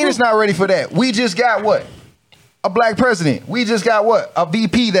 What you mean it's not ready for that? We just got what? A black president. We just got what? A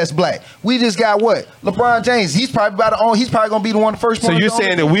VP that's black. We just got what? LeBron James. He's probably gonna be the one first. So you're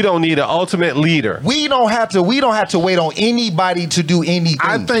saying that we don't need an ultimate leader? we don't have to wait on anybody to do anything.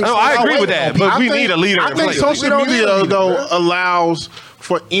 I think. No, I agree with waiting on that, but I we think- need a leader I in think place. We social don't need a media leader, though bro. allows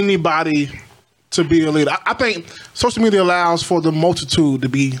for anybody to be a leader. I think social media allows for the multitude to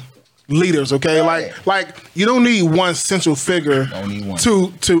be leaders. Okay, Right. like you don't need one central figure Don't need one.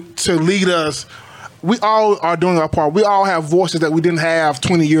 to lead us. We all are doing our part. We all have voices that we didn't have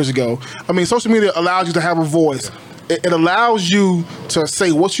 20 years ago. I mean, social media allows you to have a voice. It allows you to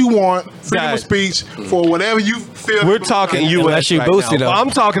say what you want, freedom of Guys. speech for whatever you feel. We're talking U.S. Unless you right boost now. it up. I'm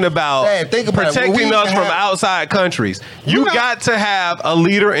talking about Hey, think about it. protecting We us from have- outside countries. You not- got to have a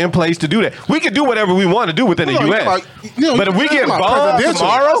leader in place to do that. We can do whatever we want to do within the No, U.S. but if we get bombed presidential.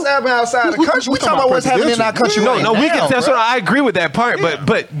 tomorrow, What's happening outside the We- country? we We talking about what's happening in our country. no, right no, we now, can. That's bro. what I agree with that part.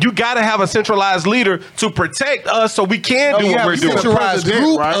 But you got to have a centralized leader to protect us, so we can do you what have we're a doing. centralized President,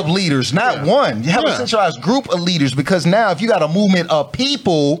 group right? of leaders, not one. You have a centralized group of leaders because now if you got a movement of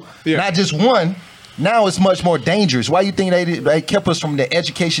people, not just one, now it's much more dangerous. Why you think they kept us from the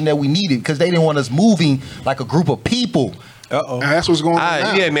education that we needed? Because they didn't want us moving like a group of people. And that's what's going on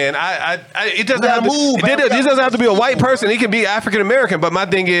now. Yeah, man. It doesn't We have gotta move, man. It doesn't have to be a white person. It can be African American. But my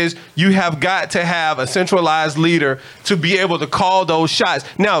thing is, you have got to have a centralized leader to be able to call those shots.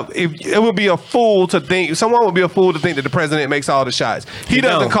 Now, if it would be a fool to think someone would be a fool to think that the president makes all the shots. He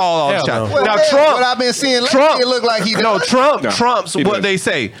doesn't don't. call all the Hell shots. no. Well, Now, man, Trump. what I've been seeing lately, Trump it look like he no does. Trump. No, Trumps he what does. they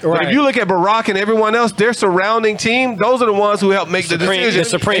say. But Right. if you look at Barack and everyone else, their surrounding team, those are the ones who help make the Supreme- decision. the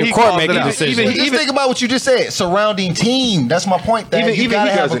Supreme and he Court calls make it the out. decision. Just think about what you just said. Surrounding team. That's my point. That you Even gotta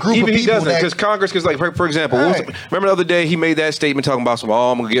he have a doesn't. group Even of he people doesn't. Because that. Congress, because like for example, Right. remember the other day he made that statement talking about I'm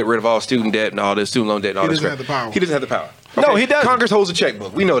gonna get rid of all student debt and all this student loan debt and all He this doesn't crap. have the power. He doesn't have the power. No, he doesn't. Congress holds a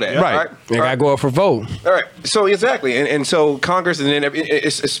checkbook. We know that. Right. All right. They gotta go up for vote. All right. So exactly, and so Congress, and then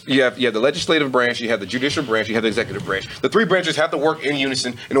you have the legislative branch, you have the judicial branch, you have the executive branch. The three branches have to work in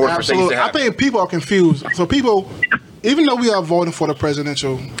unison in order for things Absolutely. to I happen. think people are confused. So people, even though we are voting for the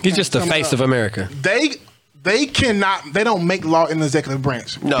presidential, He's just the coming face up, of America. They cannot. They don't make law in the executive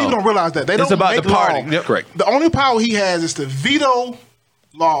branch. No. People don't realize that. They It's don't about make the party. law. Yep. Correct. The only power he has is to veto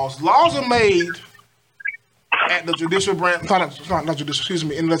laws. Laws are made at the judicial branch. Not judicial. Excuse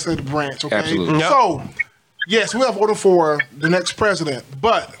me, in the legislative branch. Okay. Absolutely. Yep. So, yes, we are voting for the next president.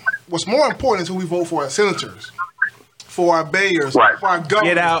 But what's more important is who we vote for as senators, for our mayors, Right. for our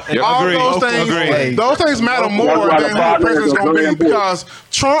governors. Get out and- All Agreed. those things. Agreed. Those things matter more That's why the than who the primary president's is going to very be, important. because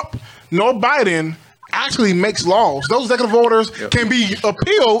Trump nor Biden actually makes laws. Those executive orders can be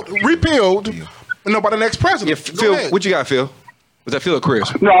repealed, by the next president. Yeah, Go Phil, ahead. what you got, Phil? Was that Phil or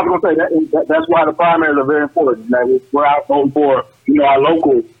Chris? No, I was going to say that's why the primaries are very important. That we're out voting for our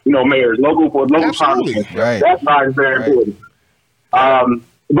local mayors, local Absolutely. congressmen. Right. That's why it's very important.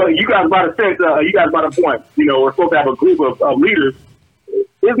 But you guys brought a point. We're supposed to have a group of leaders.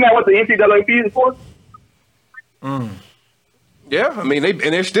 Isn't that what the NCAA is for? Yeah, I mean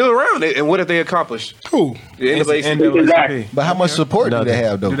they're still around. And what have they accomplished? Who? The NCAA. Exactly. But how much support do they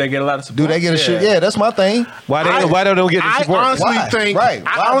have though? Do they get a lot of support? Do they get a shit? Yeah, that's my thing. Why they don't get the I support? honestly Why? think. Right.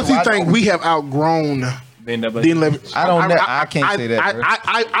 I Why- honestly why think don't- we have outgrown The the NCAA. NCAA. I can't say that, bro.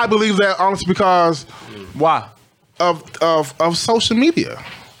 I believe that honestly because Why? of social media.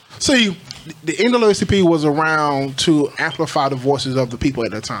 See, the NAACP was around to amplify the voices of the people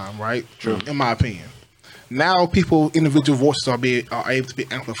at that time, right? True. In my opinion. Now individual voices are able to be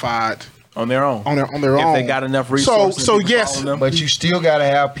amplified on their own. On their If own. they got enough resources. So to yes, follow them. But you still got to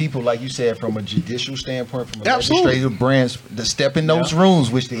have people, like you said, from a judicial standpoint, from a Absolutely. legislative branch, to step in those rooms,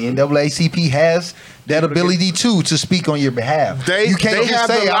 which the NAACP has that ability to speak on your behalf. They you can't have just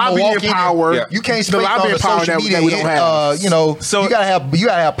say, the I'm lobbying walking. power. You can't The speak on lobbying the power social that media. we don't have. So you gotta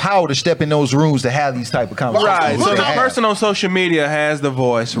have power to step in those rooms to have these type of conversations. Right. So They the have. person on social media has the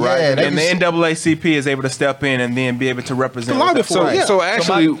voice, right? Yeah, they and the just- NAACP is able to step in and then be able to represent. The lobby us. for it, yeah. So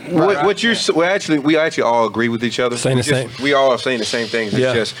actually, Right. what you're we actually all agree with each other. Saying the same. We all are saying the same things.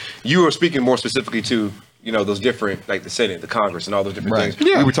 Yeah. It's just you are speaking more specifically to those different, like the Senate, the Congress, and all those different Right. things.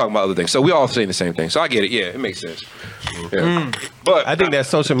 Yeah. We were talking about other things, so we all saying the same thing. So I get it. Yeah, it makes sense. Yeah. But I think that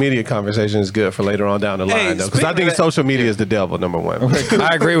social media conversation is good for later on down the line, though, because I speaking think of that- social media is the devil, number one. I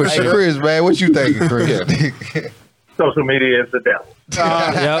agree with Hey, you. Chris, man, what you thinking, Chris? Social media is the devil.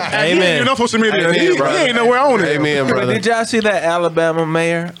 Yep. He ain't Amen. no social media. Amen, he brother. ain't nowhere on it. Amen, brother. Did y'all see that Alabama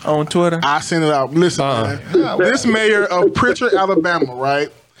mayor on Twitter? I sent it out. Listen, man. This mayor of Pritchard, Alabama, right?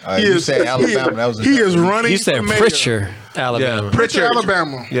 You said Alabama. That was a he is running. You said for mayor. Pritchard, Alabama. Pritchard,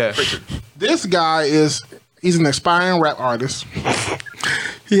 Alabama. Yeah. This guy he's an aspiring rap artist.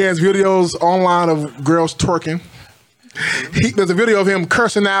 He has videos online of girls twerking. There's a video of him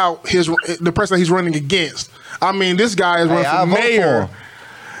cursing out the person that he's running against. I mean, this guy is running for mayor.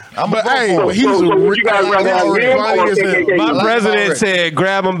 But hey, but he's So would you guys rather have him or KKK? My president said,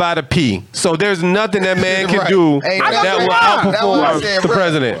 "Grab him by the P." So there's nothing that man can Right. do Hey, that will that's what I outperform said, the bro.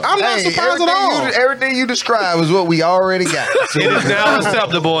 president. I'm not surprised at all. Everything you describe is what we already got. It is now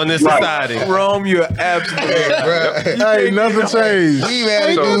acceptable in this society. Rome, you're absolutely Hey, nothing changed. We had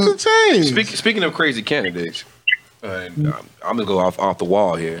Ain't to do- nothing changed. speaking of crazy candidates, I'm gonna go off the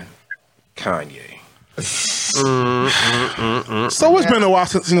wall here. Kanye. So it's been a while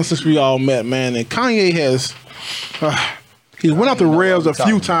since we all met, man. And Kanye has he went off the rails a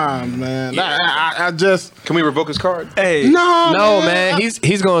few times, man. I just Can we revoke his card? Hey, No, man,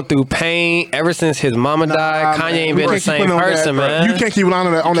 he's going through pain ever since his mama died. Kanye ain't been the same person, man. You can't keep it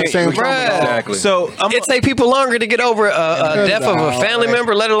on that same trauma. Bruh. Exactly. so It take people longer to get over a death of a family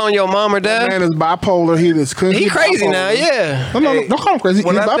member, let alone your mom or That dad. man is bipolar. He crazy bipolar. now, yeah. No, don't call him crazy. He's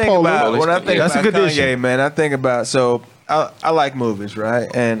when I think bipolar. That's a about good Kanye, man, I think about I like movies, right?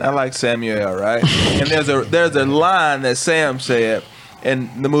 And I like Samuel, right? And there's a line that Sam said in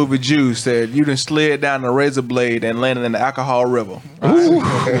the movie Juice said, "You done slid down the razor blade and landed in the alcohol river."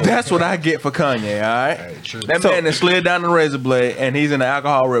 Right? That's what I get for Kanye, all right? That man has slid down the razor blade and he's in the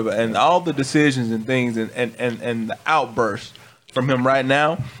alcohol river, and all the decisions and things and the outbursts from him right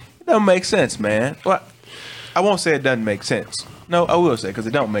now, it don't make sense, man. Well, I won't say it doesn't make sense. No, I will say because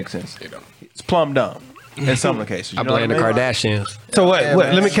it don't make sense. It's plumb dumb in some of the cases. I You know blame the what I mean? Kardashians. So what?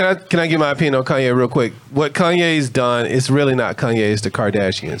 Let me can I give my opinion on Kanye real quick? What Kanye's done is really not Kanye, it's the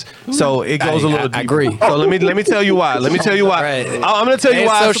Kardashians. So it goes a little deeper. I agree. So let me tell you why. Let me tell you why. Right. I'm going to tell you They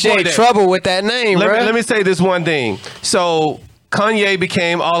why I support associate that. trouble with that name, bro. Let me say this one thing. So Kanye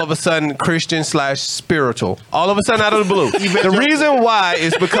became all of a sudden Christian / spiritual. All of a sudden out of the blue. The reason why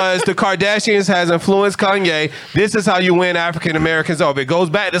is because the Kardashians has influenced Kanye. This is how you win African Americans over. It goes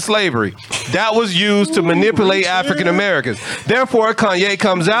back to slavery. That was used to manipulate African Americans. Therefore, Kanye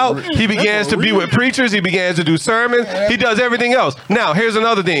comes out. He begins to be with preachers. He begins to do sermons. He does everything else. Now, here's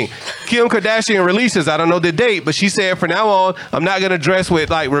another thing. Kim Kardashian releases, I don't know the date, but she said from now on, I'm not going to dress with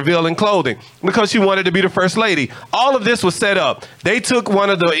like revealing clothing because she wanted to be the first lady. All of this was set up. They took one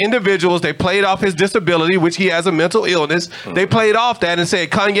of the individuals, they played off his disability, which he has a mental illness. They played off that and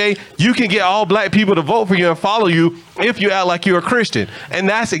said, Kanye, you can get all black people to vote for you and follow you if you act like you're a Christian. And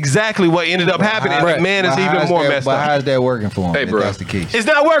that's exactly what ended up happening. And the man is even more messed But up. how's that working for him? Hey, if bro. that's the case. It's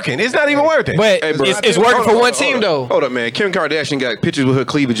not working. It's not even worth it. But Hey, bro. it's working for one team, Hold though. up, man. Kim Kardashian got pictures with her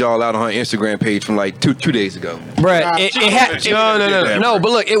cleavage all out on her Instagram page from like two days ago. Bruh, it had no,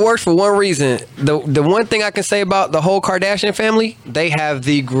 but look, it works for one reason. The one thing I can say about the whole Kardashian family, they have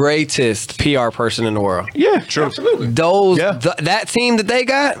the greatest PR person in the world. Yeah, true. Absolutely. Those Yeah. that team that they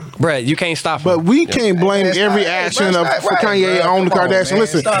got, bruh, you can't stop But them. we can't blame every action That's not for right, Kanye bro. on the Come on, Kardashian. man.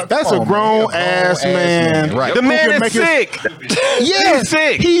 Listen, Stop. that's Come a on, grown man. ass man. Right. The Who man can is make his- sick. Yes, He's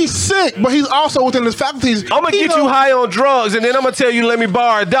sick. He's sick, but he's also within his faculties. I'm gonna get you high on drugs, and then I'm gonna tell you let me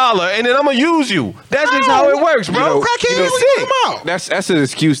borrow $1, and then I'm gonna use you. That's just how it works, bro. Crackhead, He's what sick. you talking about? That's an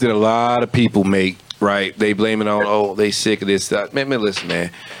excuse that a lot of people make, right? They blame it on, they sick of this stuff. Man, listen,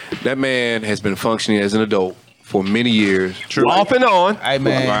 man. That man has been functioning as an adult for many years. True. Off and on. Hey,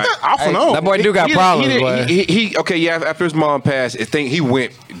 man. Right. Off and on. That boy do got problems, boy. He okay, yeah, after his mom passed, I think he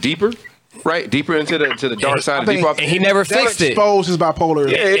went deeper. right? Deeper into the dark side. think- Deeper And he never That fixed it. exposed his bipolar.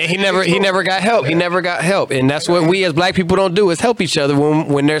 And he never got help. He never got help, and that's what we as black people don't do is help each other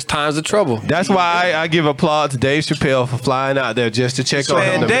when there's times of trouble. That's why I give applause to Dave Chappelle for flying out there just to check on him.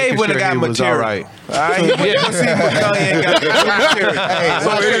 Man, to Dave make wouldn't sure have he got was all material. right. All right, he went to see what Kanye got.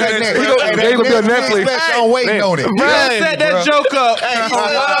 They gonna be on Netflix. I'm waiting on it. Right. Set that joke up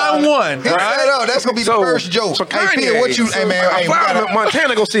on line one. He set it up. That's gonna be the first joke. So Hey, Kanye, Phil, what you? Hey man, I hey, fly we gotta- to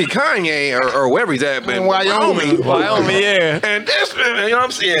Montana go see Kanye or wherever he's at, man. Wyoming. Wyoming, yeah. And this, you know what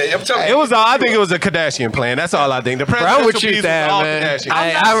I'm saying? I'm telling It you. was all. I think it was a Kardashian plan. That's all I think. The presidential I'm with you, piece was Dad, all man. Kardashian.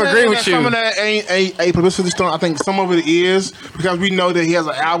 I agree with Some of you. that ain't a publicity stunt. I think some of it is because we know that he has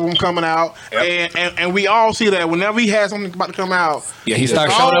an album coming out, and we all see that whenever he has something about to come out, Yeah, he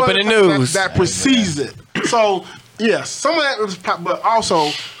starts there's showing up always in the news. that precedes it. So yes, some of that was, but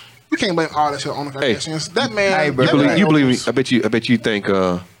also we can't blame all that shit on the Kardashians. That man, Hey, bro, that you man You believe me? was- I bet you think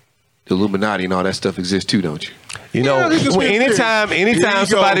the Illuminati and all that stuff exists too, don't you? You know, Yeah, they just went anytime There you go.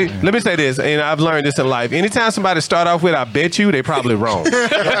 somebody, let me say this, and I've learned this in life. Anytime somebody start off with "I bet you," they probably wrong. So,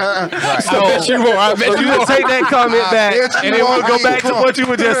 I bet you won't. I bet you won't take that comment back, bet you and then we'll won't go get back to crunk. what you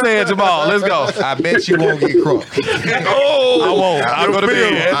were just saying, Jamal. Let's go. I bet you won't get crunk. I won't. I'll go to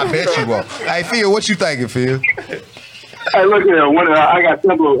bed. I bet you won't. Hey Phil, what you thinking, Phil? Hey, look here. I got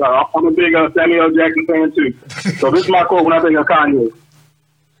simple. I'm a big Samuel L. Jackson fan too. So this is my quote when I think of Kanye.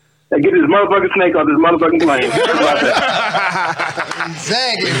 Hey, get this motherfucking snake off this motherfucking plane.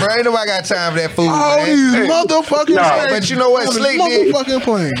 Exactly, bro. Ain't nobody got time for that food, all man. these motherfucking No, snakes but you know what? on this Slick did- motherfucking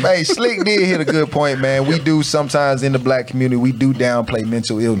plane. Hey, Slick did hit a good point, man. We do sometimes in the black community, we do downplay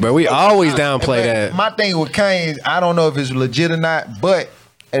mental illness. But we always downplay Man, that. My thing with Kanye, I don't know if it's legit or not, but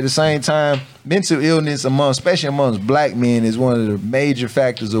at the same time, mental illness especially amongst black men, is one of the major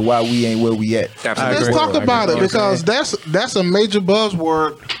factors of why we ain't where we at. Absolutely. Let's agree. talk about it agree. because that's a major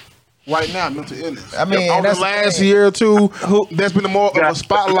buzzword right now. Mental illness. I mean, over that's the the last thing. year or two, there's been more of a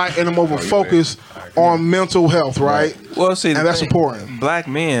spotlight and more of a focus on mental health, right? Well, see, And the that's thing, important. Black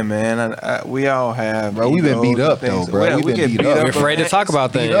men, man, we all have. Bro, we been egos beat and up, things. though, bro. Yeah, We been get beat up. We're afraid to talk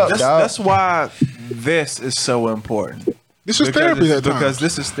about things. up. That's why this is so important. This is therapy that time. Because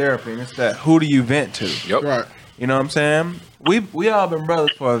this is therapy, and it's that who do you vent to? Yep. Right. You know what I'm saying? We all been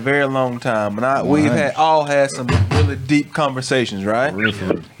brothers for a very long time, and we've all had some really deep conversations, right?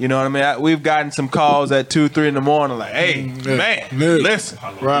 You know what I mean? We've gotten some calls at 2, 3 in the morning, like, "Hey, man, listen."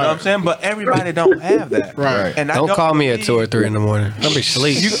 You know what I'm saying? But everybody don't have that, Right. And I Don't call me at believe- 2 or 3 in the morning. I'll be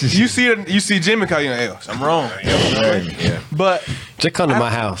asleep. You see Jimmy call you, "Hey, I'm wrong," but Just come to my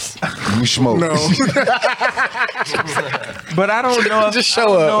house. You smoke. No. but I don't know if Just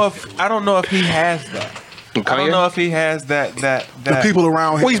show up. I don't know if he has that. I don't know if he has that The people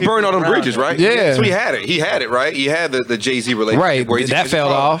around him. Well, he's burned all them bridges, right? Yeah. So he had it. He had it, right? He had the Jay-Z relationship. Right. Where That he's fell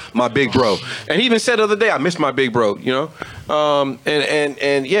called off. My big bro. And he even said the other day, I miss my big bro, you know?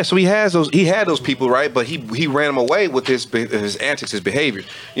 And yeah, so he had those people, right? But he ran them away with his antics, his behavior.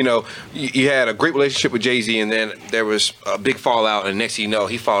 You know, he had a great relationship with Jay-Z, and then there was a big fallout, and next thing you know,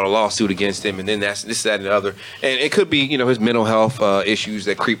 he filed a lawsuit against him, and then that's this, that, and the other. And it could be, you know, his mental health issues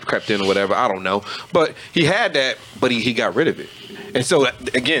that crept in or whatever. I don't know. But he had that, but he got rid of it. And so,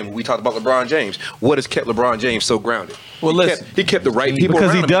 again, we talked about LeBron James. What has kept LeBron James so grounded? Well, listen. He kept the right people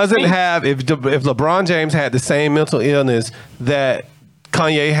Because he around him. doesn't have, if LeBron James had the same mental illness that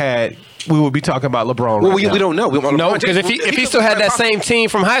Kanye had, we would be talking about LeBron. Well, right now. we don't know. No, because if he still had that same team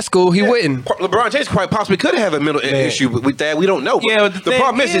from high school, he wouldn't. LeBron James quite possibly could have a mental issue with that. We don't know. But Yeah, but the the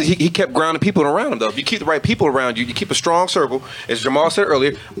problem thing is he kept grounding people around him, though. If you keep the right people around you, you keep a strong circle. As Jamal said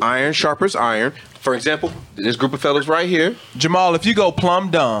earlier, iron sharpens iron. For example, this group of fellas right here. Jamal, if you go plumb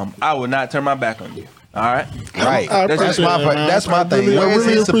dumb, I would not turn my back on you. All right. Right. I That's appreciate my it, man. that's my I thing. really- I Where is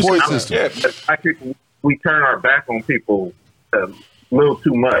really his support appreciate system? Yeah, Black people, we turn our back on people a little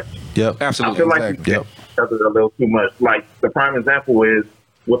too much. Yep. I absolutely. feel like Exactly. we get each other a little too much. Like the prime example is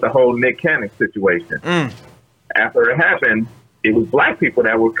with the whole Nick Cannon situation. After it happened, it was black people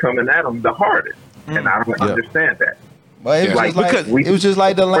that were coming at him the hardest, and I don't understand that. But it was Yeah. just like Because it was just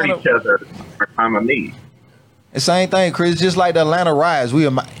like the support Atlanta. each other at a time of need. The same thing, Chris. Just like the Atlanta riots, we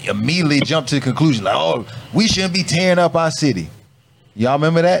immediately jumped to the conclusion like, oh, we shouldn't be tearing up our city. Y'all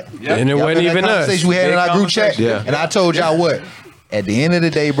remember that? Yeah. And it Y'all wasn't remember even that us. conversation we had in Big our group chat. conversation. Yeah. And I told y'all what? At the end of the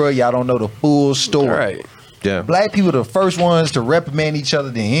day, bro, y'all don't know the full story. Right. Yeah. Black people are the first ones to reprimand each other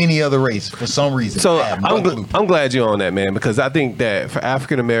than any other race for some reason. So I have no clue. I'm glad you're on that, man, because I think that for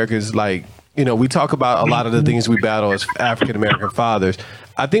African Americans, like, you know, we talk about a lot of the things we battle as African American fathers.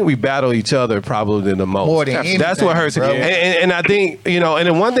 I think we battle each other probably the most. More than That's what anything, hurts. bro. And I think, you know, and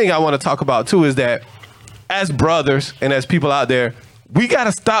then one thing I want to talk about too is that as brothers and as people out there, we got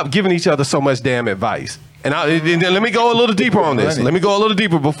to stop giving each other so much damn advice. And let me go a little deeper on this. Let me go a little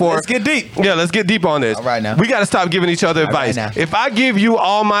deeper before. Let's get deep. Yeah, let's get deep on this. All right now. We got to stop giving each other advice. right now. If I give you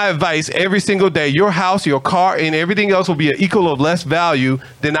all my advice every single day, your house, your car, and everything else will be an equal or less value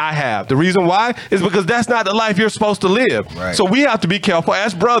than I have. The reason why is because that's not the life you're supposed to live. Right. So we have to be careful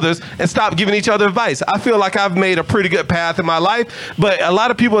as brothers and stop giving each other advice. I feel like I've made a pretty good path in my life, but a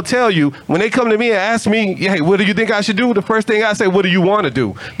lot of people tell you when they come to me and ask me, hey, what do you think I should do? The first thing I say, what do you want to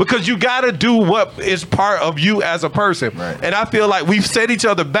do? Because you got to do what is part of you as a person. Right. And I feel like we've set each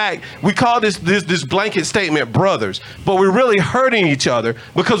other back. We call this blanket statement brothers, but we're really hurting each other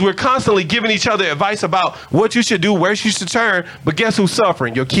because we're constantly giving each other advice about what you should do, where you should turn. But guess who's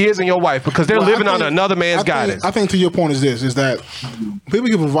suffering? Your kids and your wife, because they're Well, living I think- under another man's guidance. I think to your point is that people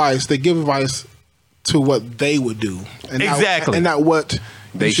give advice. They give advice to what they would do, and Exactly. and not what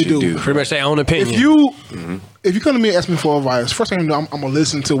They you should should do. do. Pretty much their own opinion. If you come to me and ask me for advice, first thing you know, I'm gonna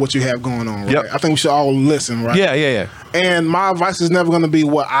listen to what you have going on. Right? Yep. I think we should all listen, right? Yeah. And my advice is never gonna be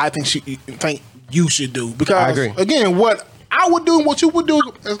what I think you should do, because I agree. again, what I would do and what you would do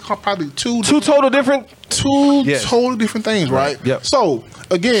is probably two Total different. Yes. totally different things, right? Yep. So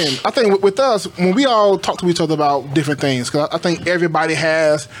again, I think with us, when we all talk to each other about different things, because I think everybody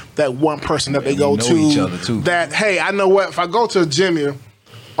has that one person that they go know to each other, too. that, hey, I know what, if I go to Jimmy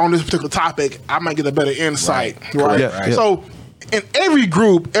on this particular topic, I might get a better insight, right? Yeah, yeah. So in every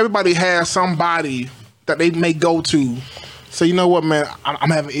group, everybody has somebody that they may go to. So you know what, man, I'm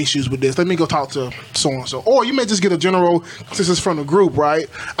having issues with this. Let me go talk to so-and-so. Or you may just get a general consensus from the group, right?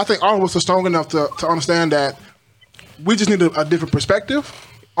 I think all of us are strong enough to understand that we just need a different perspective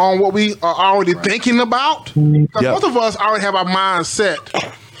on what we are already thinking about. 'Cause Yep. most of us already have our mind set,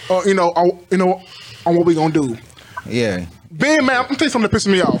 on what we're going to do. Yeah. Ben, man, I'm telling you something that pisses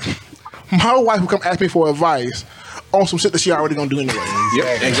me off. My wife will come ask me for advice on some shit that she already gonna do anyway.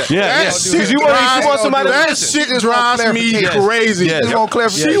 Yep, exactly. Yeah. That shit Because you want somebody to that listen. shit drives me Yes. crazy. Yes. You want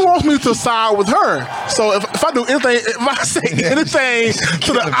clarification? She wants me to side with her. So if I do anything, if I say anything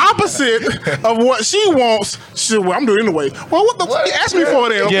to the opposite of what she wants, well, I'm doing it anyway. Well, what the fuck you ask me for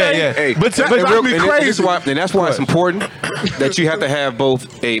then? Okay? Yeah. Hey, But that but drives me and crazy. that's why it's important that you have to have both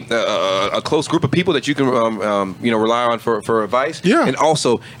a close group of people that you can rely on for advice, Yeah. and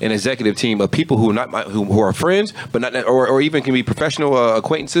also an executive team of people who are not who are friends, but not or even can be professional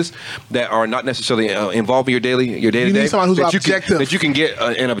acquaintances that are not necessarily involved in your day to day. need someone who's objective. That you can get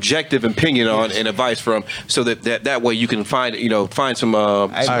an objective opinion on and advice from, so that way you can find some I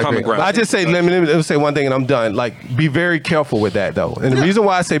common agree. ground. But I just say, let me say one thing and I'm done. Like, be very careful with that, though. And the reason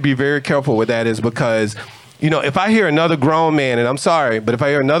why I say be very careful with that is because, if I hear another grown man, and I'm sorry, but if I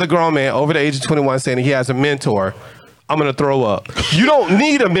hear another grown man over the age of 21 saying he has a mentor, I'm going to throw up. You don't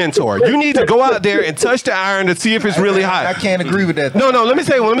need a mentor. You need to go out there and touch the iron to see if it's really hot. I can't agree with that. No, let me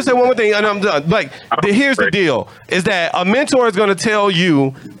say one more thing, and I'm done. Here's the deal: is that a mentor is going to tell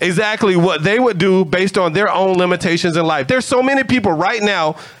you exactly what they would do based on their own limitations in life. There's so many people right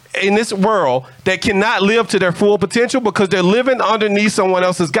now in this world that cannot live to their full potential because they're living underneath someone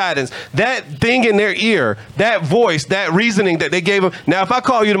else's guidance. That thing in their ear, that voice, that reasoning that they gave them. Now, if I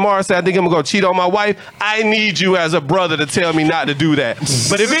call you tomorrow and say I think I'm gonna go cheat on my wife, I need you as a brother to tell me not to do that.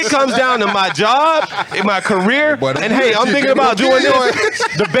 But if it comes down to my job, in my career, and hey, I'm thinking about doing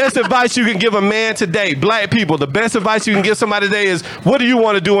this, the best advice you can give a man today, black people, the best advice you can give somebody today is, what do you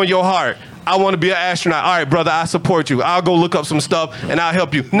want to do in your heart? I want to be an astronaut. All right, brother, I support you. I'll go look up some stuff and I'll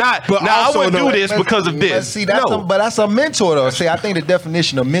help you. I wouldn't do this because of this. See, that's a mentor though. See, I think the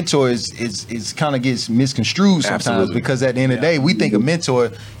definition of mentor is kind of gets misconstrued sometimes. Absolutely. Because at the end of the day, we think a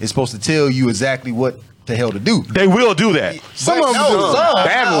mentor is supposed to tell you exactly what the hell to do. They will do that. Some of them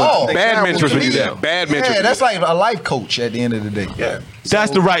do. Bad mentors would do that. Bad mentors. Yeah, that's like a life coach at the end of the day. Yeah.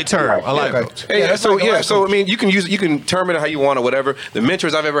 That's the right term. I like it. Hey, that's so like a life so I coach. mean, you can term it how you want or whatever. The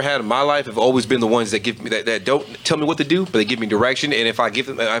mentors I've ever had in my life have always been the ones that give me that don't tell me what to do, but they give me direction. And if I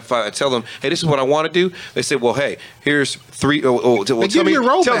tell them, hey, this is what I want to do, they say, well, hey, here's three. give you a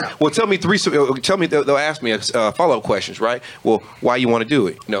roadmap. Tell me three. Tell me they'll ask me follow-up questions, right? Well, why you want to do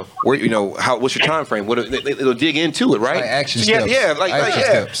it? What's your time frame? They'll dig into it, right? Like action Yeah, steps. yeah, Action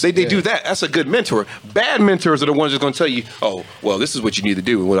steps. They do that. That's a good mentor. Bad mentors are the ones that's going to tell you, oh, well, this is what you need to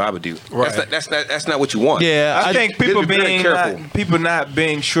do and what I would do. Right. That's not what you want. Yeah, I think people be very careful. not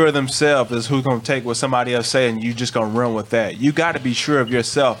being sure of themselves is who's going to take what somebody else say and you just going to run with that. You got to be sure of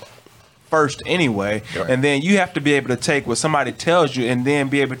yourself first anyway, and then you have to be able to take what somebody tells you and then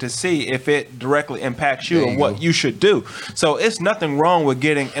be able to see if it directly impacts you and what you should do. So it's nothing wrong with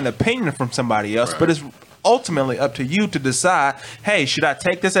getting an opinion from somebody else, but it's ultimately up to you to decide, hey, should I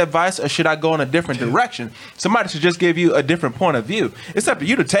take this advice or should I go in a different direction? Somebody should just give you a different point of view. It's up to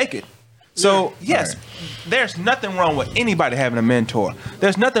you to take it. So, yes, there's nothing wrong with anybody having a mentor.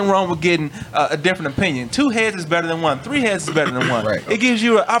 There's nothing wrong with getting a different opinion. 2 heads is better than 1. 3 heads is better than 1. Right. It gives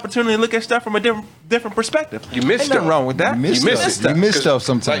you an opportunity to look at stuff from a different perspective. You missed Ain't nothing stuff. wrong with that. You miss stuff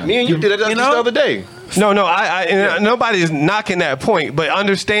sometimes. Like me and you did it just the other day. No, and nobody is knocking that point, but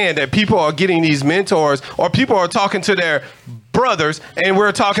understand that people are getting these mentors, or people are talking to their brothers, and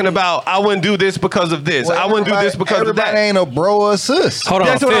we're talking about, I wouldn't do this because of this. I wouldn't do this because of that. Everybody ain't a bro or sis. Hold on,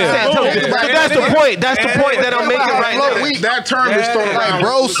 That's what I'm Phil. saying. But that's the point. That's the point that I'm making right now. That term is thrown around. Like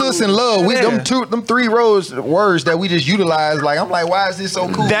bro, sis, and love. We them 3 words that we just utilize. Like I'm like, why is this so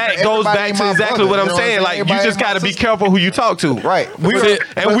cool? That goes Everybody back ain't to my exactly brother, what I'm you know saying. Like, you Everybody just ain't my got to be sister. careful who you talk to. Right.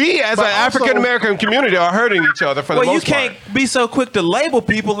 We as an African American community are hurting each other for the Well, you most part. can't be so quick to label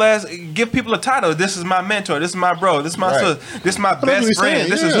people as give people a title. This is my mentor. This is my bro. This is my Right. sister. This is my what best he's friend. saying,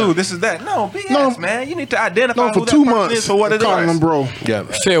 This is yeah. who. This is that. No, BS, No. man. You need to identify No, for who 2 that person months is for what it calling is. them bro. Yeah.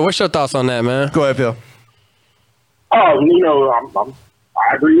 Phil, what's your thoughts on that, man? Go ahead, Phil. Oh,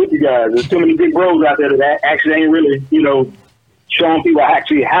 I agree with you guys. There's too many big bros out there that actually ain't really, showing people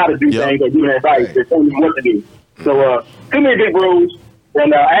actually how to do things or giving advice. They're telling them what to do. So, too many big bros.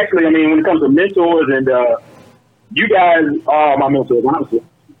 And actually, when it comes to mentors, and you guys are my mentors, honestly.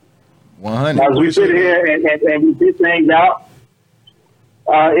 100. As we sit here and we fit things out,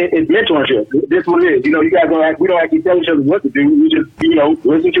 it's mentorship. This is what it is. You guys we don't actually tell each other what to do. We just,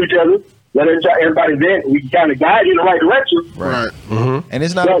 listen to each other. Let everybody vent. We kind of guide you in the right direction. Right. And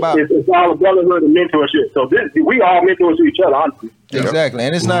it's not But about it's all a brotherhood and mentorship. So we all mentors to each other, honestly. exactly,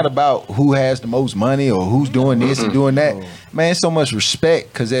 and it's not about who has the most money or who's doing this and doing that. Man, it's so much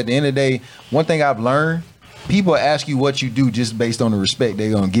respect, because at the end of the day, one thing I've learned, people ask you what you do just based on the respect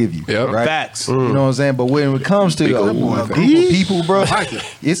they're gonna give you. Yep. Right? Facts. You know what I'm saying? But when it comes to a group of people, bro,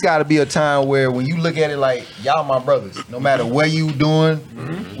 it's got to be a time where when you look at it like, y'all my brothers. No matter what you doing,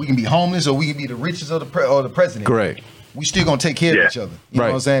 we can be homeless or we can be the richest of the president. Correct. We still gonna take care of each other. You know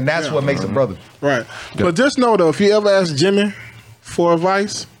what I'm saying? That's what makes a brother. Right. But just know, though, if you ever ask Jimmy for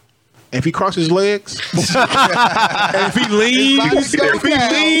advice, if he crosses his legs, and if he leans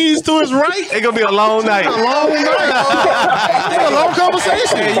to his right, It's gonna be a long night. a long night. It's a long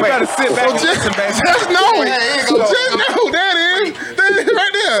conversation. Hey, you gotta sit back and just, listen, baby. just know. Just know. That is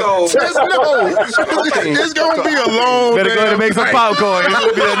right there. Just know. It's gonna be a long. Better go ahead and make some night. popcorn. It's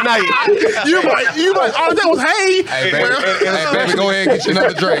gonna be a night. You might. All that was hey. Hey, baby, go ahead and get you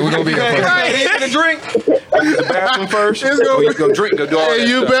another drink. We're gonna be here for Eating a drink. Use the bathroom first. It's gonna- Or you go drink. Go do all Hey, that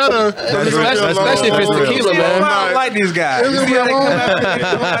you stuff. better. Especially if it's tequila, man. I don't like these guys. It's You gonna see be how a they long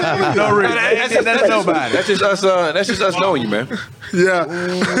come out? No reason. That's nobody. That's just us. That's just us knowing you, man. Yeah.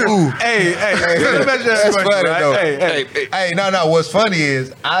 Hey, let me ask you a That's question, funny, right? though. Hey. Hey, no. What's funny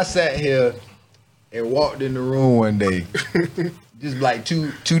is I sat here and walked in the room one day, just like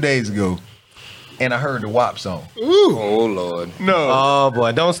two days ago, and I heard the WAP song. Oh Lord. Oh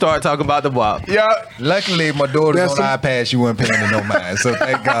boy, don't start talking about the WAP. Yeah. Luckily, my daughter's on iPad. She wasn't paying no mind, so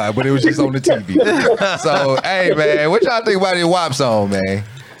thank God. But it was just on the TV. So, hey, man, what y'all think about the WAP song, man?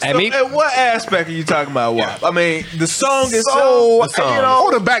 And me, In what aspect are you talking about, WAP? I mean, the song is So, so. you know,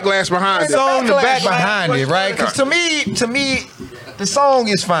 Oh, the backlash behind it. Song, the backlash backlash behind it, right? Because to me, the song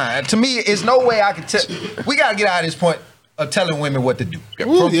is fine. To me, it's no way I can tell. We gotta get out of this point of telling women what to do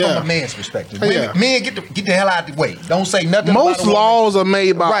Ooh, from yeah. a man's perspective. Yeah. Men, get the hell out the way. Don't say nothing. Most about a woman. laws are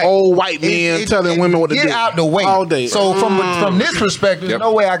made by Right. old white men telling women what to get do. Get out the way. All day. So from this perspective, there's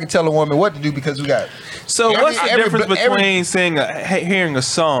no way I can tell a woman what to do because we got. So what's the difference every- between hearing a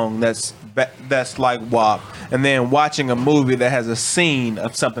song that's like WAP and then watching a movie that has a scene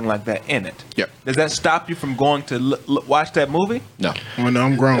of something like that in it? Yep. Does that stop you from going to watch that movie? No. Well, no,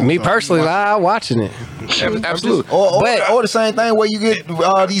 I'm grown. me so- personally, I watching it. Absolutely. Or the same thing where you get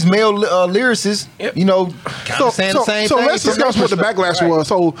these male lyricists, you know, saying the same so thing. let's discuss what the backlash was.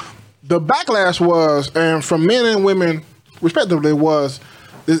 So the backlash was, and from men and women respectively, was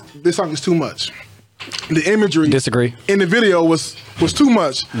this song is too much. The imagery Disagree. in the video was too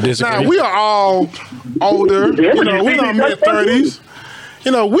much. Disagree. Now we are all older, we're in our mid-30s.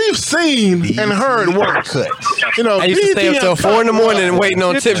 We've seen and heard worse. I used to stay up till 4 a.m. and waiting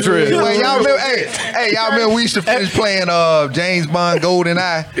on tip drill. Well, y'all remember? Hey, y'all remember we used to finish playing James Bond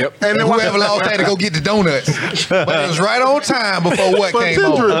GoldenEye, Yep. and then whoever lost had to go get the donuts. But it was right on time before what But came Tip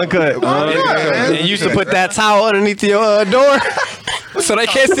on. Drill. Uncut. And you used to put that towel underneath your door so they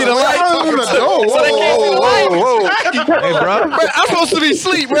can't see the light. Open the door. So they can't see the light. Hey, bro. Bro, I'm supposed to be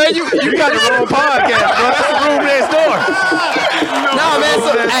asleep, bro. You got the wrong podcast, bro. That's the room next door. No, man. So,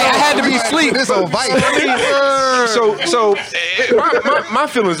 hey, I had to be sleep. This on Vice. My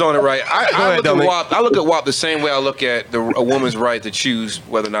feelings on it, right? I look Dominic. at WAP. I look at WAP the same way I look at a woman's right to choose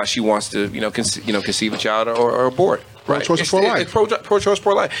whether or not she wants to, conceive a child or abort. Right. Pro-choice or pro-life. It's pro-choice,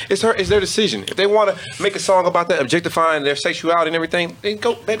 pro-life. It's their decision. If they want to make a song about that, objectifying their sexuality and everything, then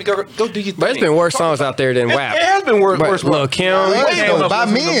go do your thing. But it's been worse songs out there than WAP. It has been worse. Lil' Kim. By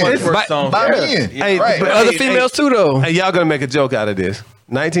men. By men. Hey, Right. but Other females too, though. Hey, y'all gonna make a joke out of this.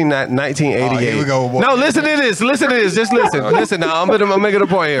 1988. Oh, here we go, boy. No, listen to this. Listen to this. Just listen. Listen now. I'm making a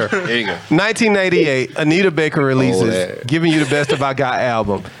point here. There you go. 1988. Anita Baker releases that. "Giving You the Best of I Got"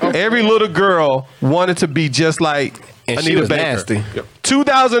 album. Every little girl wanted to be just like And she Anita was Baker. nasty.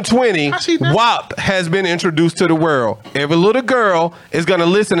 2020, I see that. WAP has been introduced to the world. Every little girl is gonna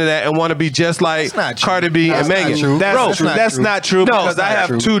listen to that and want to be just like not true. Cardi B That's and not Megan. true. That's not true No, because it's I not have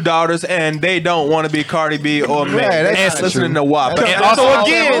true. 2 daughters and they don't want to be Cardi B or Meg. that's They not listening true. to WAP. That's And not So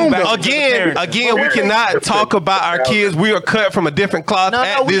also, again, we cannot talk about our kids. We are cut from a different cloth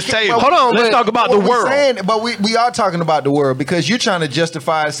at we this can't- table. but- Hold on, let's talk about the what we're world. saying- but we are talking about the world because you're trying to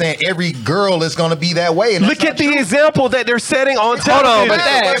justify saying every girl is going to be that way. And Look at the example that they're setting on television. Hold on,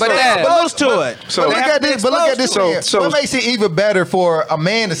 but close to it. So But look at this. But look at this. So- What makes it even better for a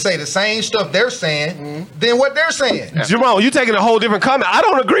man to say the same stuff they're saying than what they're saying? Jerome, you taking a whole different comment. I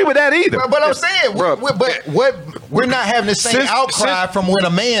don't agree with that either. But I'm saying, Bro. we're not having the same outcry from when a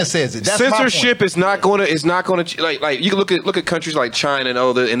man says it. That's my point. Censorship is not going to like you can look at countries like China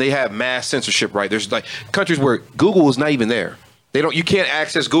and they have mass censorship, right? There's like countries where Google is not even there. They don't. You can't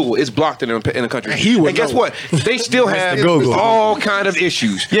access Google. It's blocked in the country. And guess what? They still have Google. all kind of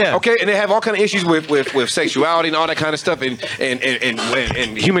issues. Yeah. Okay. And they have all kind of issues with sexuality and all that kind of stuff and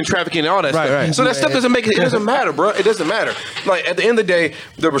human trafficking and all that Right, stuff. right. So that stuff doesn't make it. It doesn't matter, bro. It doesn't matter. Like at the end of the day,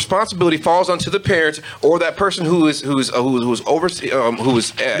 the responsibility falls onto the parents or that person who is educating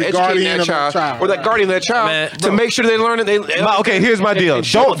guardian that of that child child, or that right. guardian of that child Man, to make sure they learn it. Okay, here's my deal.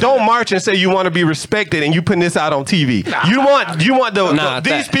 Don't march and say you want to be respected and you putting this out on TV. You want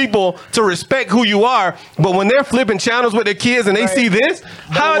these people to respect who you are, but when they're flipping channels with their kids and they see this,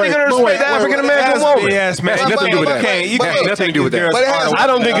 how are they going to respect the African American woman? Yes, man. Nothing to do with that. You can't Nothing to do with that. But it has- I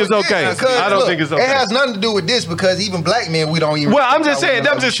don't think it's okay. I don't think it's okay. It has nothing to do with this because even black men, we don't even. Well, I'm just saying.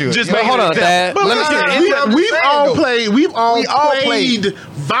 I'm just making hold an on, example. Dad. But Let me listen, see. I'm we've saying, all though. played. We've all played played.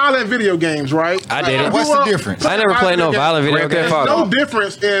 violent video games, right? I did it. What's the difference? I never played no violent video Grand Theft game. Auto. No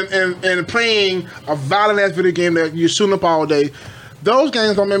difference in playing a violent ass video game that you're shooting up all day. Those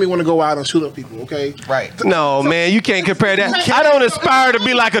games don't make me want to go out and shoot up people. Okay. Right. No, man, you can't compare that. I don't aspire to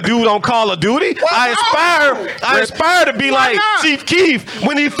be like a dude on Call of Duty. I aspire to be like not? Chief Keef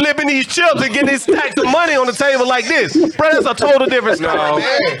when he's flipping these chips and getting his stacks of money on the table like this. Bro, that's a total different story. No.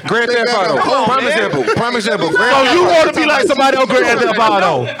 Grand Theft Auto. Prime example. So you want to be like somebody on Grand Theft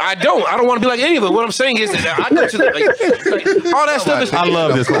Auto? I don't want to be like any of it. What I'm saying is that I go to like all that stuff is. I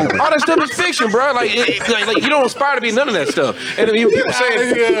love this one. All that stuff is fiction, bro. Like you don't aspire to be none of that stuff. And then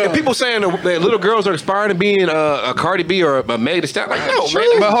people saying that little girls are aspiring to being a Cardi B or a Meg Thee Stallion. Like no,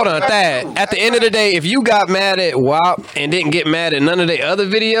 man. But hold on, Thad. At the end of the day, if you got mad at WAP and didn't get mad at none of the other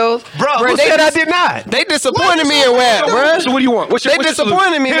videos, Bro, who said I did not? They disappointed me in WAP, bro. So what do you want? They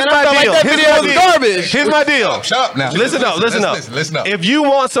disappointed me, Here's man. I my felt like deal. that Here's video my was deal. garbage. Here's my deal. Shut up now. Listen up. Listen up. If you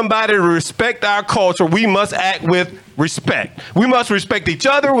want somebody to respect our culture, we must act with respect. We must respect each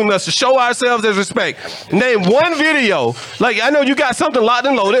other. We must show ourselves as respect. Name one video. Like, I know you got something locked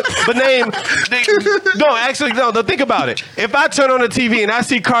and loaded, but no, think about it. If I turn on the TV and I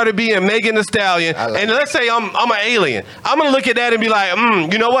see Cardi B and Megan Thee Stallion, and let's say I'm an alien, I'm going to look at that and be like,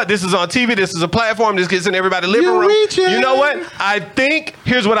 you know what? This is on TV. This is a platform. This gets in everybody's living room. You know what?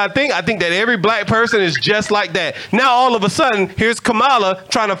 Here's what I think. I think that every black person is just like that. Now, all of a sudden, here's Kamala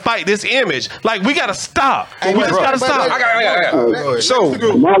trying to fight this image. Like, we got to stop. We just got to stop. I got. So,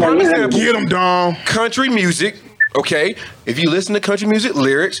 prime example, Get them, Dom. country music. Okay, if you listen to country music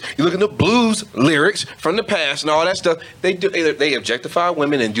lyrics, you look at the blues lyrics from the past and all that stuff. They objectify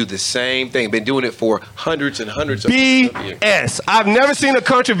women and do the same thing. Been doing it for hundreds and hundreds of years. BS. I've never seen a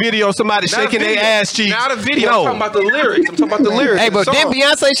country video somebody shaking their ass cheeks. Not a video. No. I'm talking about the lyrics. Hey, but didn't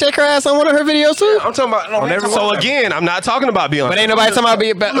Beyonce shake her ass on one of her videos too? I'm talking about on every So again, I'm not talking about Beyonce. But ain't nobody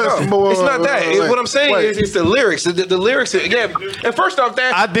talking about No, it's not that. What I'm saying is it's the lyrics. The lyrics again. And first off,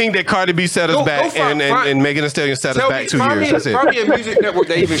 that I think that Cardi B set us Go back find- and Megan Thee Stallion set us back 2 years. That's it. Find me a music network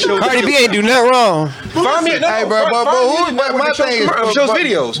that even shows. Cardi B ain't do nothing wrong. Find me. Hey, bro, my thing is, shows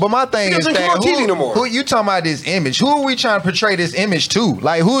videos. But my thing is Videos don't come that on TV no more. who you talking about this image? Who are we trying to portray this image to?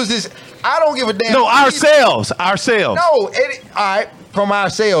 Like, who is this? I don't give a damn. No, ourselves. No, all right, from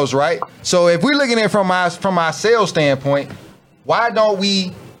ourselves, right? So if we're looking at it from our sales standpoint, why don't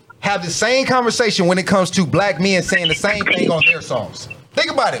we have the same conversation when it comes to black men saying the same thing on their songs. Think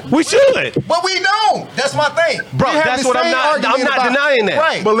about it. We should. But we don't. That's my thing. Bro, We have that's the what I'm same not argument about- denying that.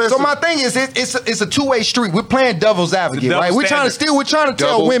 Right. But listen. So my thing is it's a two-way street. We're playing devil's advocate, double right? We're trying to tell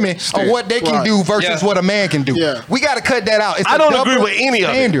Double women standard. on what they can do versus what a man can do. Yeah. We got to cut that out. It's I a don't double agree with any of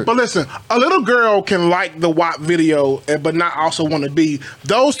it. standard. But listen, a little girl can like the WAP video, but not also want to be.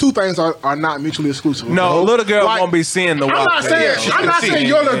 Those two things are not mutually exclusive. No, okay? little girl Like, won't be seeing the I'm WAP not video. saying I'm not saying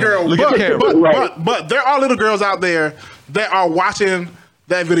your little girl, Look at the camera. but there are little girls out there that are watching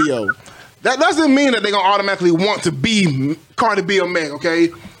that video. That doesn't mean that they're gonna automatically want to be Cardi B or Meg. Okay,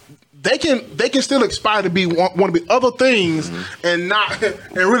 they can still aspire to be want to be other things and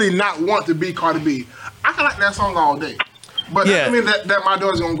really not want to be Cardi B. I can like that song all day. But that doesn't mean that my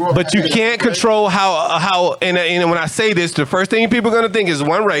daughter's gonna grow up. But you can't control how and when I say this, the first thing people are gonna think is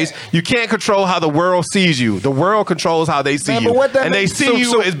one race. You can't control how the world sees you. The world controls how they see Man, you, but what that and they means- see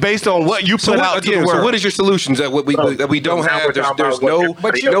you is based on what you put out to the world. So what is your solutions that we don't have? There's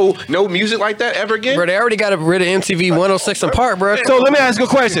no music like that ever again. Bro, they already got rid of MTV 106 and Park, bro. So let me ask you a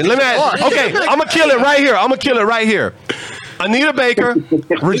question. Okay, I'm gonna kill it right here. Anita Baker,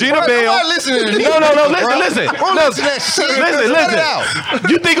 Regina Bell. I'm not listening to No, Anita, listen. bro. Listen to that shit. Listen. Cut it out.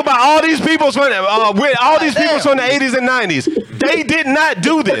 You think about all these people from the 80s and 90s. They did not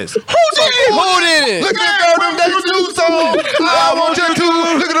do this. Who did it? Look at them girl, them days new song. I want you to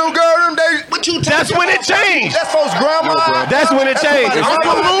look at them girl, them days. What you? That's when it changed. That's folks' grandma. That's when it changed.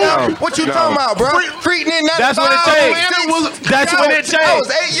 What you talking about, bro? Freaking in That's when it changed. That's when it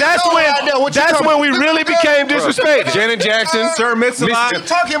changed. That's when we really became disrespected. Janet Jackson, Sir Mix-a-Lot. What you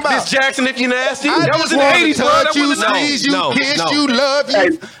talking about? Miss Jackson, if you nasty. I That was in the just 80s, wanna huh? touch That you, was squeeze you, No, kiss no. you, love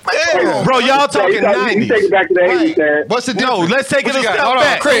you. Hey, Bro, y'all talking you take 90s. it back to the 80s, man. What's the No, difference? let's take it a you got? step Hold on,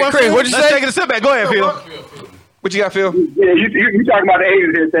 back. Craig, what'd you Let's say? take it a step back. Go ahead, Phil. What you got, Phil? Yeah, you talking about the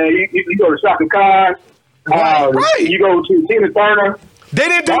 80s here, man. You go to Shaka Khan. Right. You go to Tina Turner. They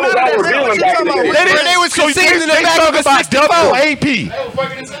didn't do That was none of all that. revealing back in the day. They was conceived in the They back sung of a about 64. WAP.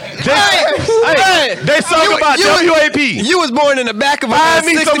 They sung about WAP. You was born in the back of a Find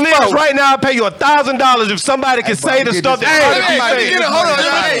me some 64. lyrics right now. I'll pay you $1,000 if somebody can say the stuff that Cardi B said. Hold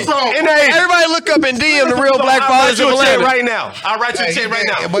on. In the 80s. Everybody look up and DM the real black I'll fathers write of you a check Atlanta. right now. I'll write you a check right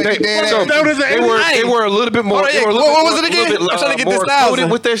now. But you dead So, ass. they were a little bit more. Hold on, They were a what little was bit it again? more- I'm trying to get this more 1,000.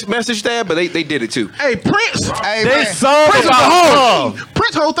 coded with their message there, but they did it too. Hey, Prince. Hey, They man. sung Prince was about a hoe. love.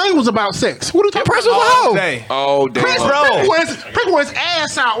 Prince whole thing was about sex. What are you talking Prince about? was a hoe. Hey. Oh damn! Prince wore his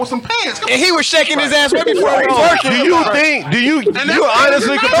ass out with some pants. Come on. And he was shaking his ass right before he was working. Do you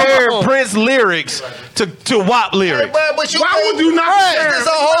honestly compare Prince lyrics to WAP lyrics? But you Why can't- would you not compare?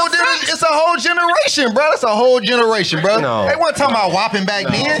 It's a whole generation, bro. That's a whole generation, bro. No. They weren't talking about whopping back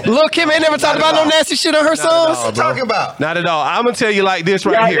then. Lil' Kim ain't never talked about no nasty shit on her songs. What you talking about? Not at all. I'm gonna tell you like this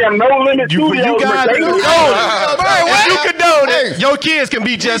right here. Goddamn, No Limit You Studios. guys Mercedes. condone it. If you condone it, your kids can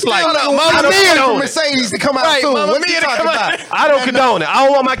be just like. Mama I don't Mia from condone it. Mercedes to come out Right, soon. Mama What Mia you to talking come out. about? I don't condone it. I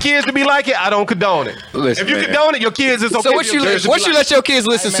don't want my kids to be like it. I don't condone it. Listen, If you man. condone it, your kids is okay. So what for you your kids to what be you like let your kids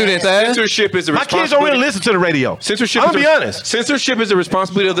listen to then, Thad? Censorship is a My kids don't really listen to the radio. Censorship. I'm is gonna be honest. Censorship is the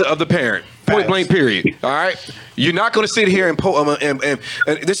responsibility of the parent. Point blank. Period. All right. You're not going to sit here and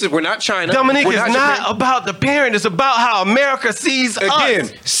this is we're not China. Dominique, We're it's Japan. not about the parent. It's about how America sees Again,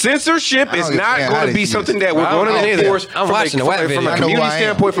 us. censorship is don't not understand how going to they be see something this. that we're I don't going to know. enforce I'm watching the WAP from video. a I know who community I am.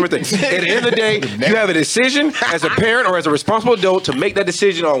 standpoint. From everything. At the end of the day, you have a decision as a parent or as a responsible adult to make that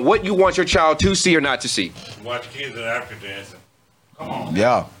decision on what you want your child to see or not to see. Watch kids in Africa dancing. Come on.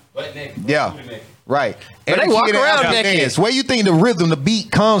 Yeah. Yeah. Right. But they Every walk kid in around Africa naked. dance. Where you think the rhythm, the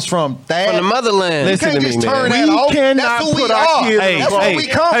beat comes from, Thad? From the motherland. You Listen can't to me, just man. turn that We off. cannot That's who we put our are. kids in That's where we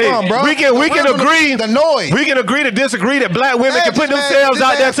come hey, from, bro. We can The rhythm, agree. The noise. We can agree to disagree that black women Man, can put this man- themselves this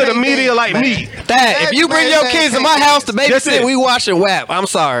out there man to the can't media dance, like man. me. Thad, if you bring your kids to my house to That's babysit, it. we watching WAP. I'm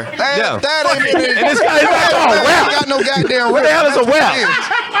sorry. Yeah. That ain't And it's not about That rap. ain't got no goddamn What the hell is a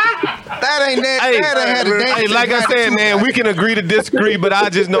WAP? That ain't that. Hey, That ain't had a dance. hey, like I said, man, we can agree to disagree, but I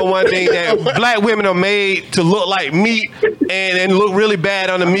just know one thing that black women are made to look like meat and look really bad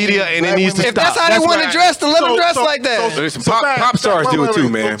on the media, and it needs to If stop. that's how they want to dress, then let them dress like that. Listen, pop stars do it too,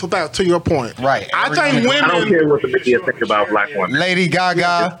 man. So that, to your point, Right. I think I don't women. care what the media think about black women. Lady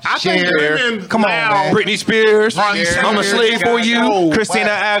Gaga, I think Cher. women Come on, now- man. Britney Spears, I'm a slave for you. Christina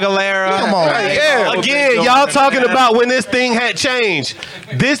Aguilera. Come on, man. Yeah. Again, y'all talking about when this thing had changed.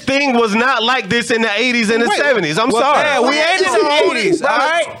 This thing was not like this in the 80s and the 70s. I'm sorry. Yeah, we ain't in the 80s, all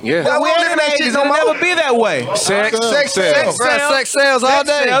right? Yeah. Well, we ain't in teenagers, it'll never be that way. Sex Sex sells. sells. Sex sales all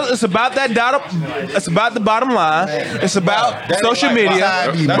day. It's about that data. It's about the bottom line. It's about social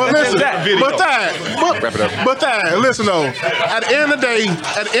media. But listen, Wrap but listen though. At the end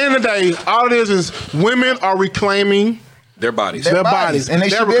of the day, all it is women are reclaiming Their bodies. their bodies, and they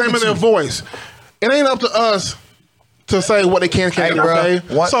they're should be able reclaiming their to. voice. It ain't up to us to say what they can't Hey, do. bro, Okay,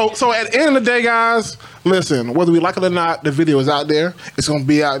 what- so at the end of the day, guys, listen. Whether we like it or not, the video is out there. It's gonna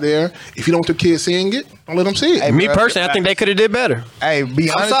be out there. If you don't want your kids seeing it, don't let them see it. Hey, Me bro, personally, I think they could have did better. Hey, be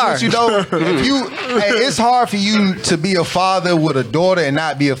honest sorry. with you though, if you, it's hard for you to be a father with a daughter and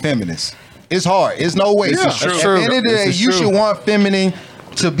not be a feminist. It's hard. It's no way. Yeah, So that's at the end of the day, you should want feminine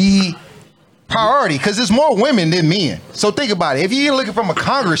to be priority because there's more women than men. So think about it. If you're looking from a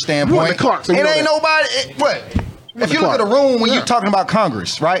Congress standpoint, the clock, so it you know ain't that. nobody. What? If the you look at a clock. room when Yeah. you're talking about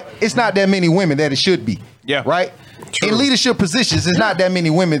Congress, right? It's not that many women that it should be. Yeah. Right? In leadership positions, it's not that many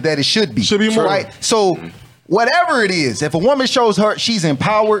women that it should be. Should be more. Right? So whatever it is, if a woman shows her she's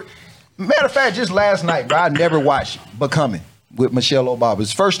empowered, matter of fact, just last night, bro, I never watched Becoming with Michelle Obama.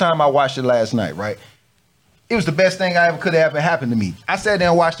 It's the first time I watched it last night, right? It was the best thing I ever could have ever happened to me. I sat there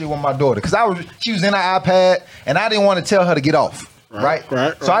and watched it with my daughter because she was in her iPad and I didn't want to tell her to get off. Right?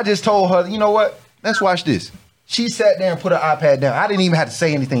 So I just told her, you know what? Let's watch this. She sat there and put her iPad down. I didn't even have to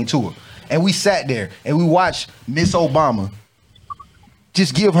say anything to her. And we sat there and we watched Miss Obama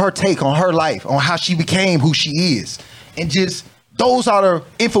just give her take on her life, on how she became who she is. And just, those are the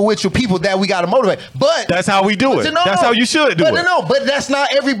influential people that we got to motivate. But That's how we do it. That's how you should do but it. But that's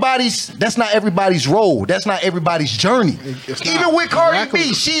not everybody's role. That's not everybody's journey. It's Even not. with Cardi Exactly.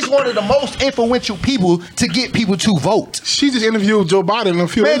 B, she's one of the most influential people to get people to vote. She just interviewed Joe Biden a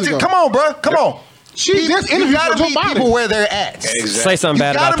few Man, days ago. come on, bro. Come on. She just You interviewed gotta Joe meet Biden. people where they're at. Say something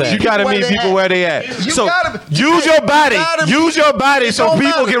You bad gotta about that. meet You gotta where meet they people at. where they at. You So gotta- use your body. gotta Use your body It so don't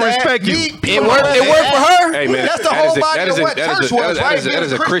people matter, can man. respect you. Meet It people worked. where It they worked for at. her. Hey, man, That's the that whole is a- body that of is a- what that is a- church was, that is a- right? that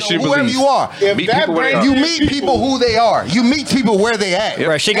is a Being Christian whoever belief. you are. Meet people where they are. You meet people who they are. You meet people where they at.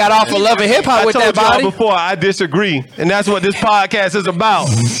 Bro, she got off of Love and Hip Hop I with told that y'all body. before I disagree, and that's what this podcast is about.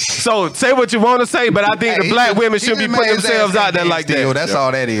 So say what you want to say, but I think Hey, the he black just- women he shouldn't be just putting made his themselves ass out there like still. that. That's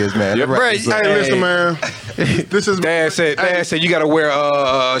all that is, man. Yep. Right. Hey, listen, man. This is Dad said you got to wear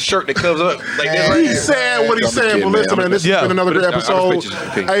a shirt that covers up like this. Hey, Right He here. said what he I'm said, kidding, but man. listen, man, this Yeah. has been another great I respect episode. your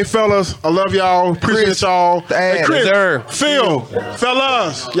opinion. Hey, fellas, I love y'all. Appreciate Chris, y'all. Hey, Dad, Chris, sir. Phil,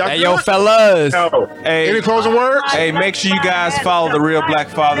 fellas, y'all Hey, good? yo, fellas. Hey, Any closing words? Hey, make sure you guys follow the Real Black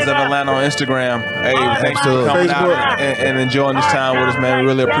Fathers of Atlanta on Instagram. Hey, thanks for coming Facebook. out and enjoying this time with us, man. We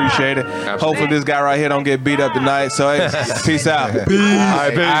really appreciate it. Hopefully, this guy right here don't get beat up tonight. So, hey, peace out. All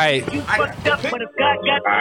right, All right. Fucked up, but it's got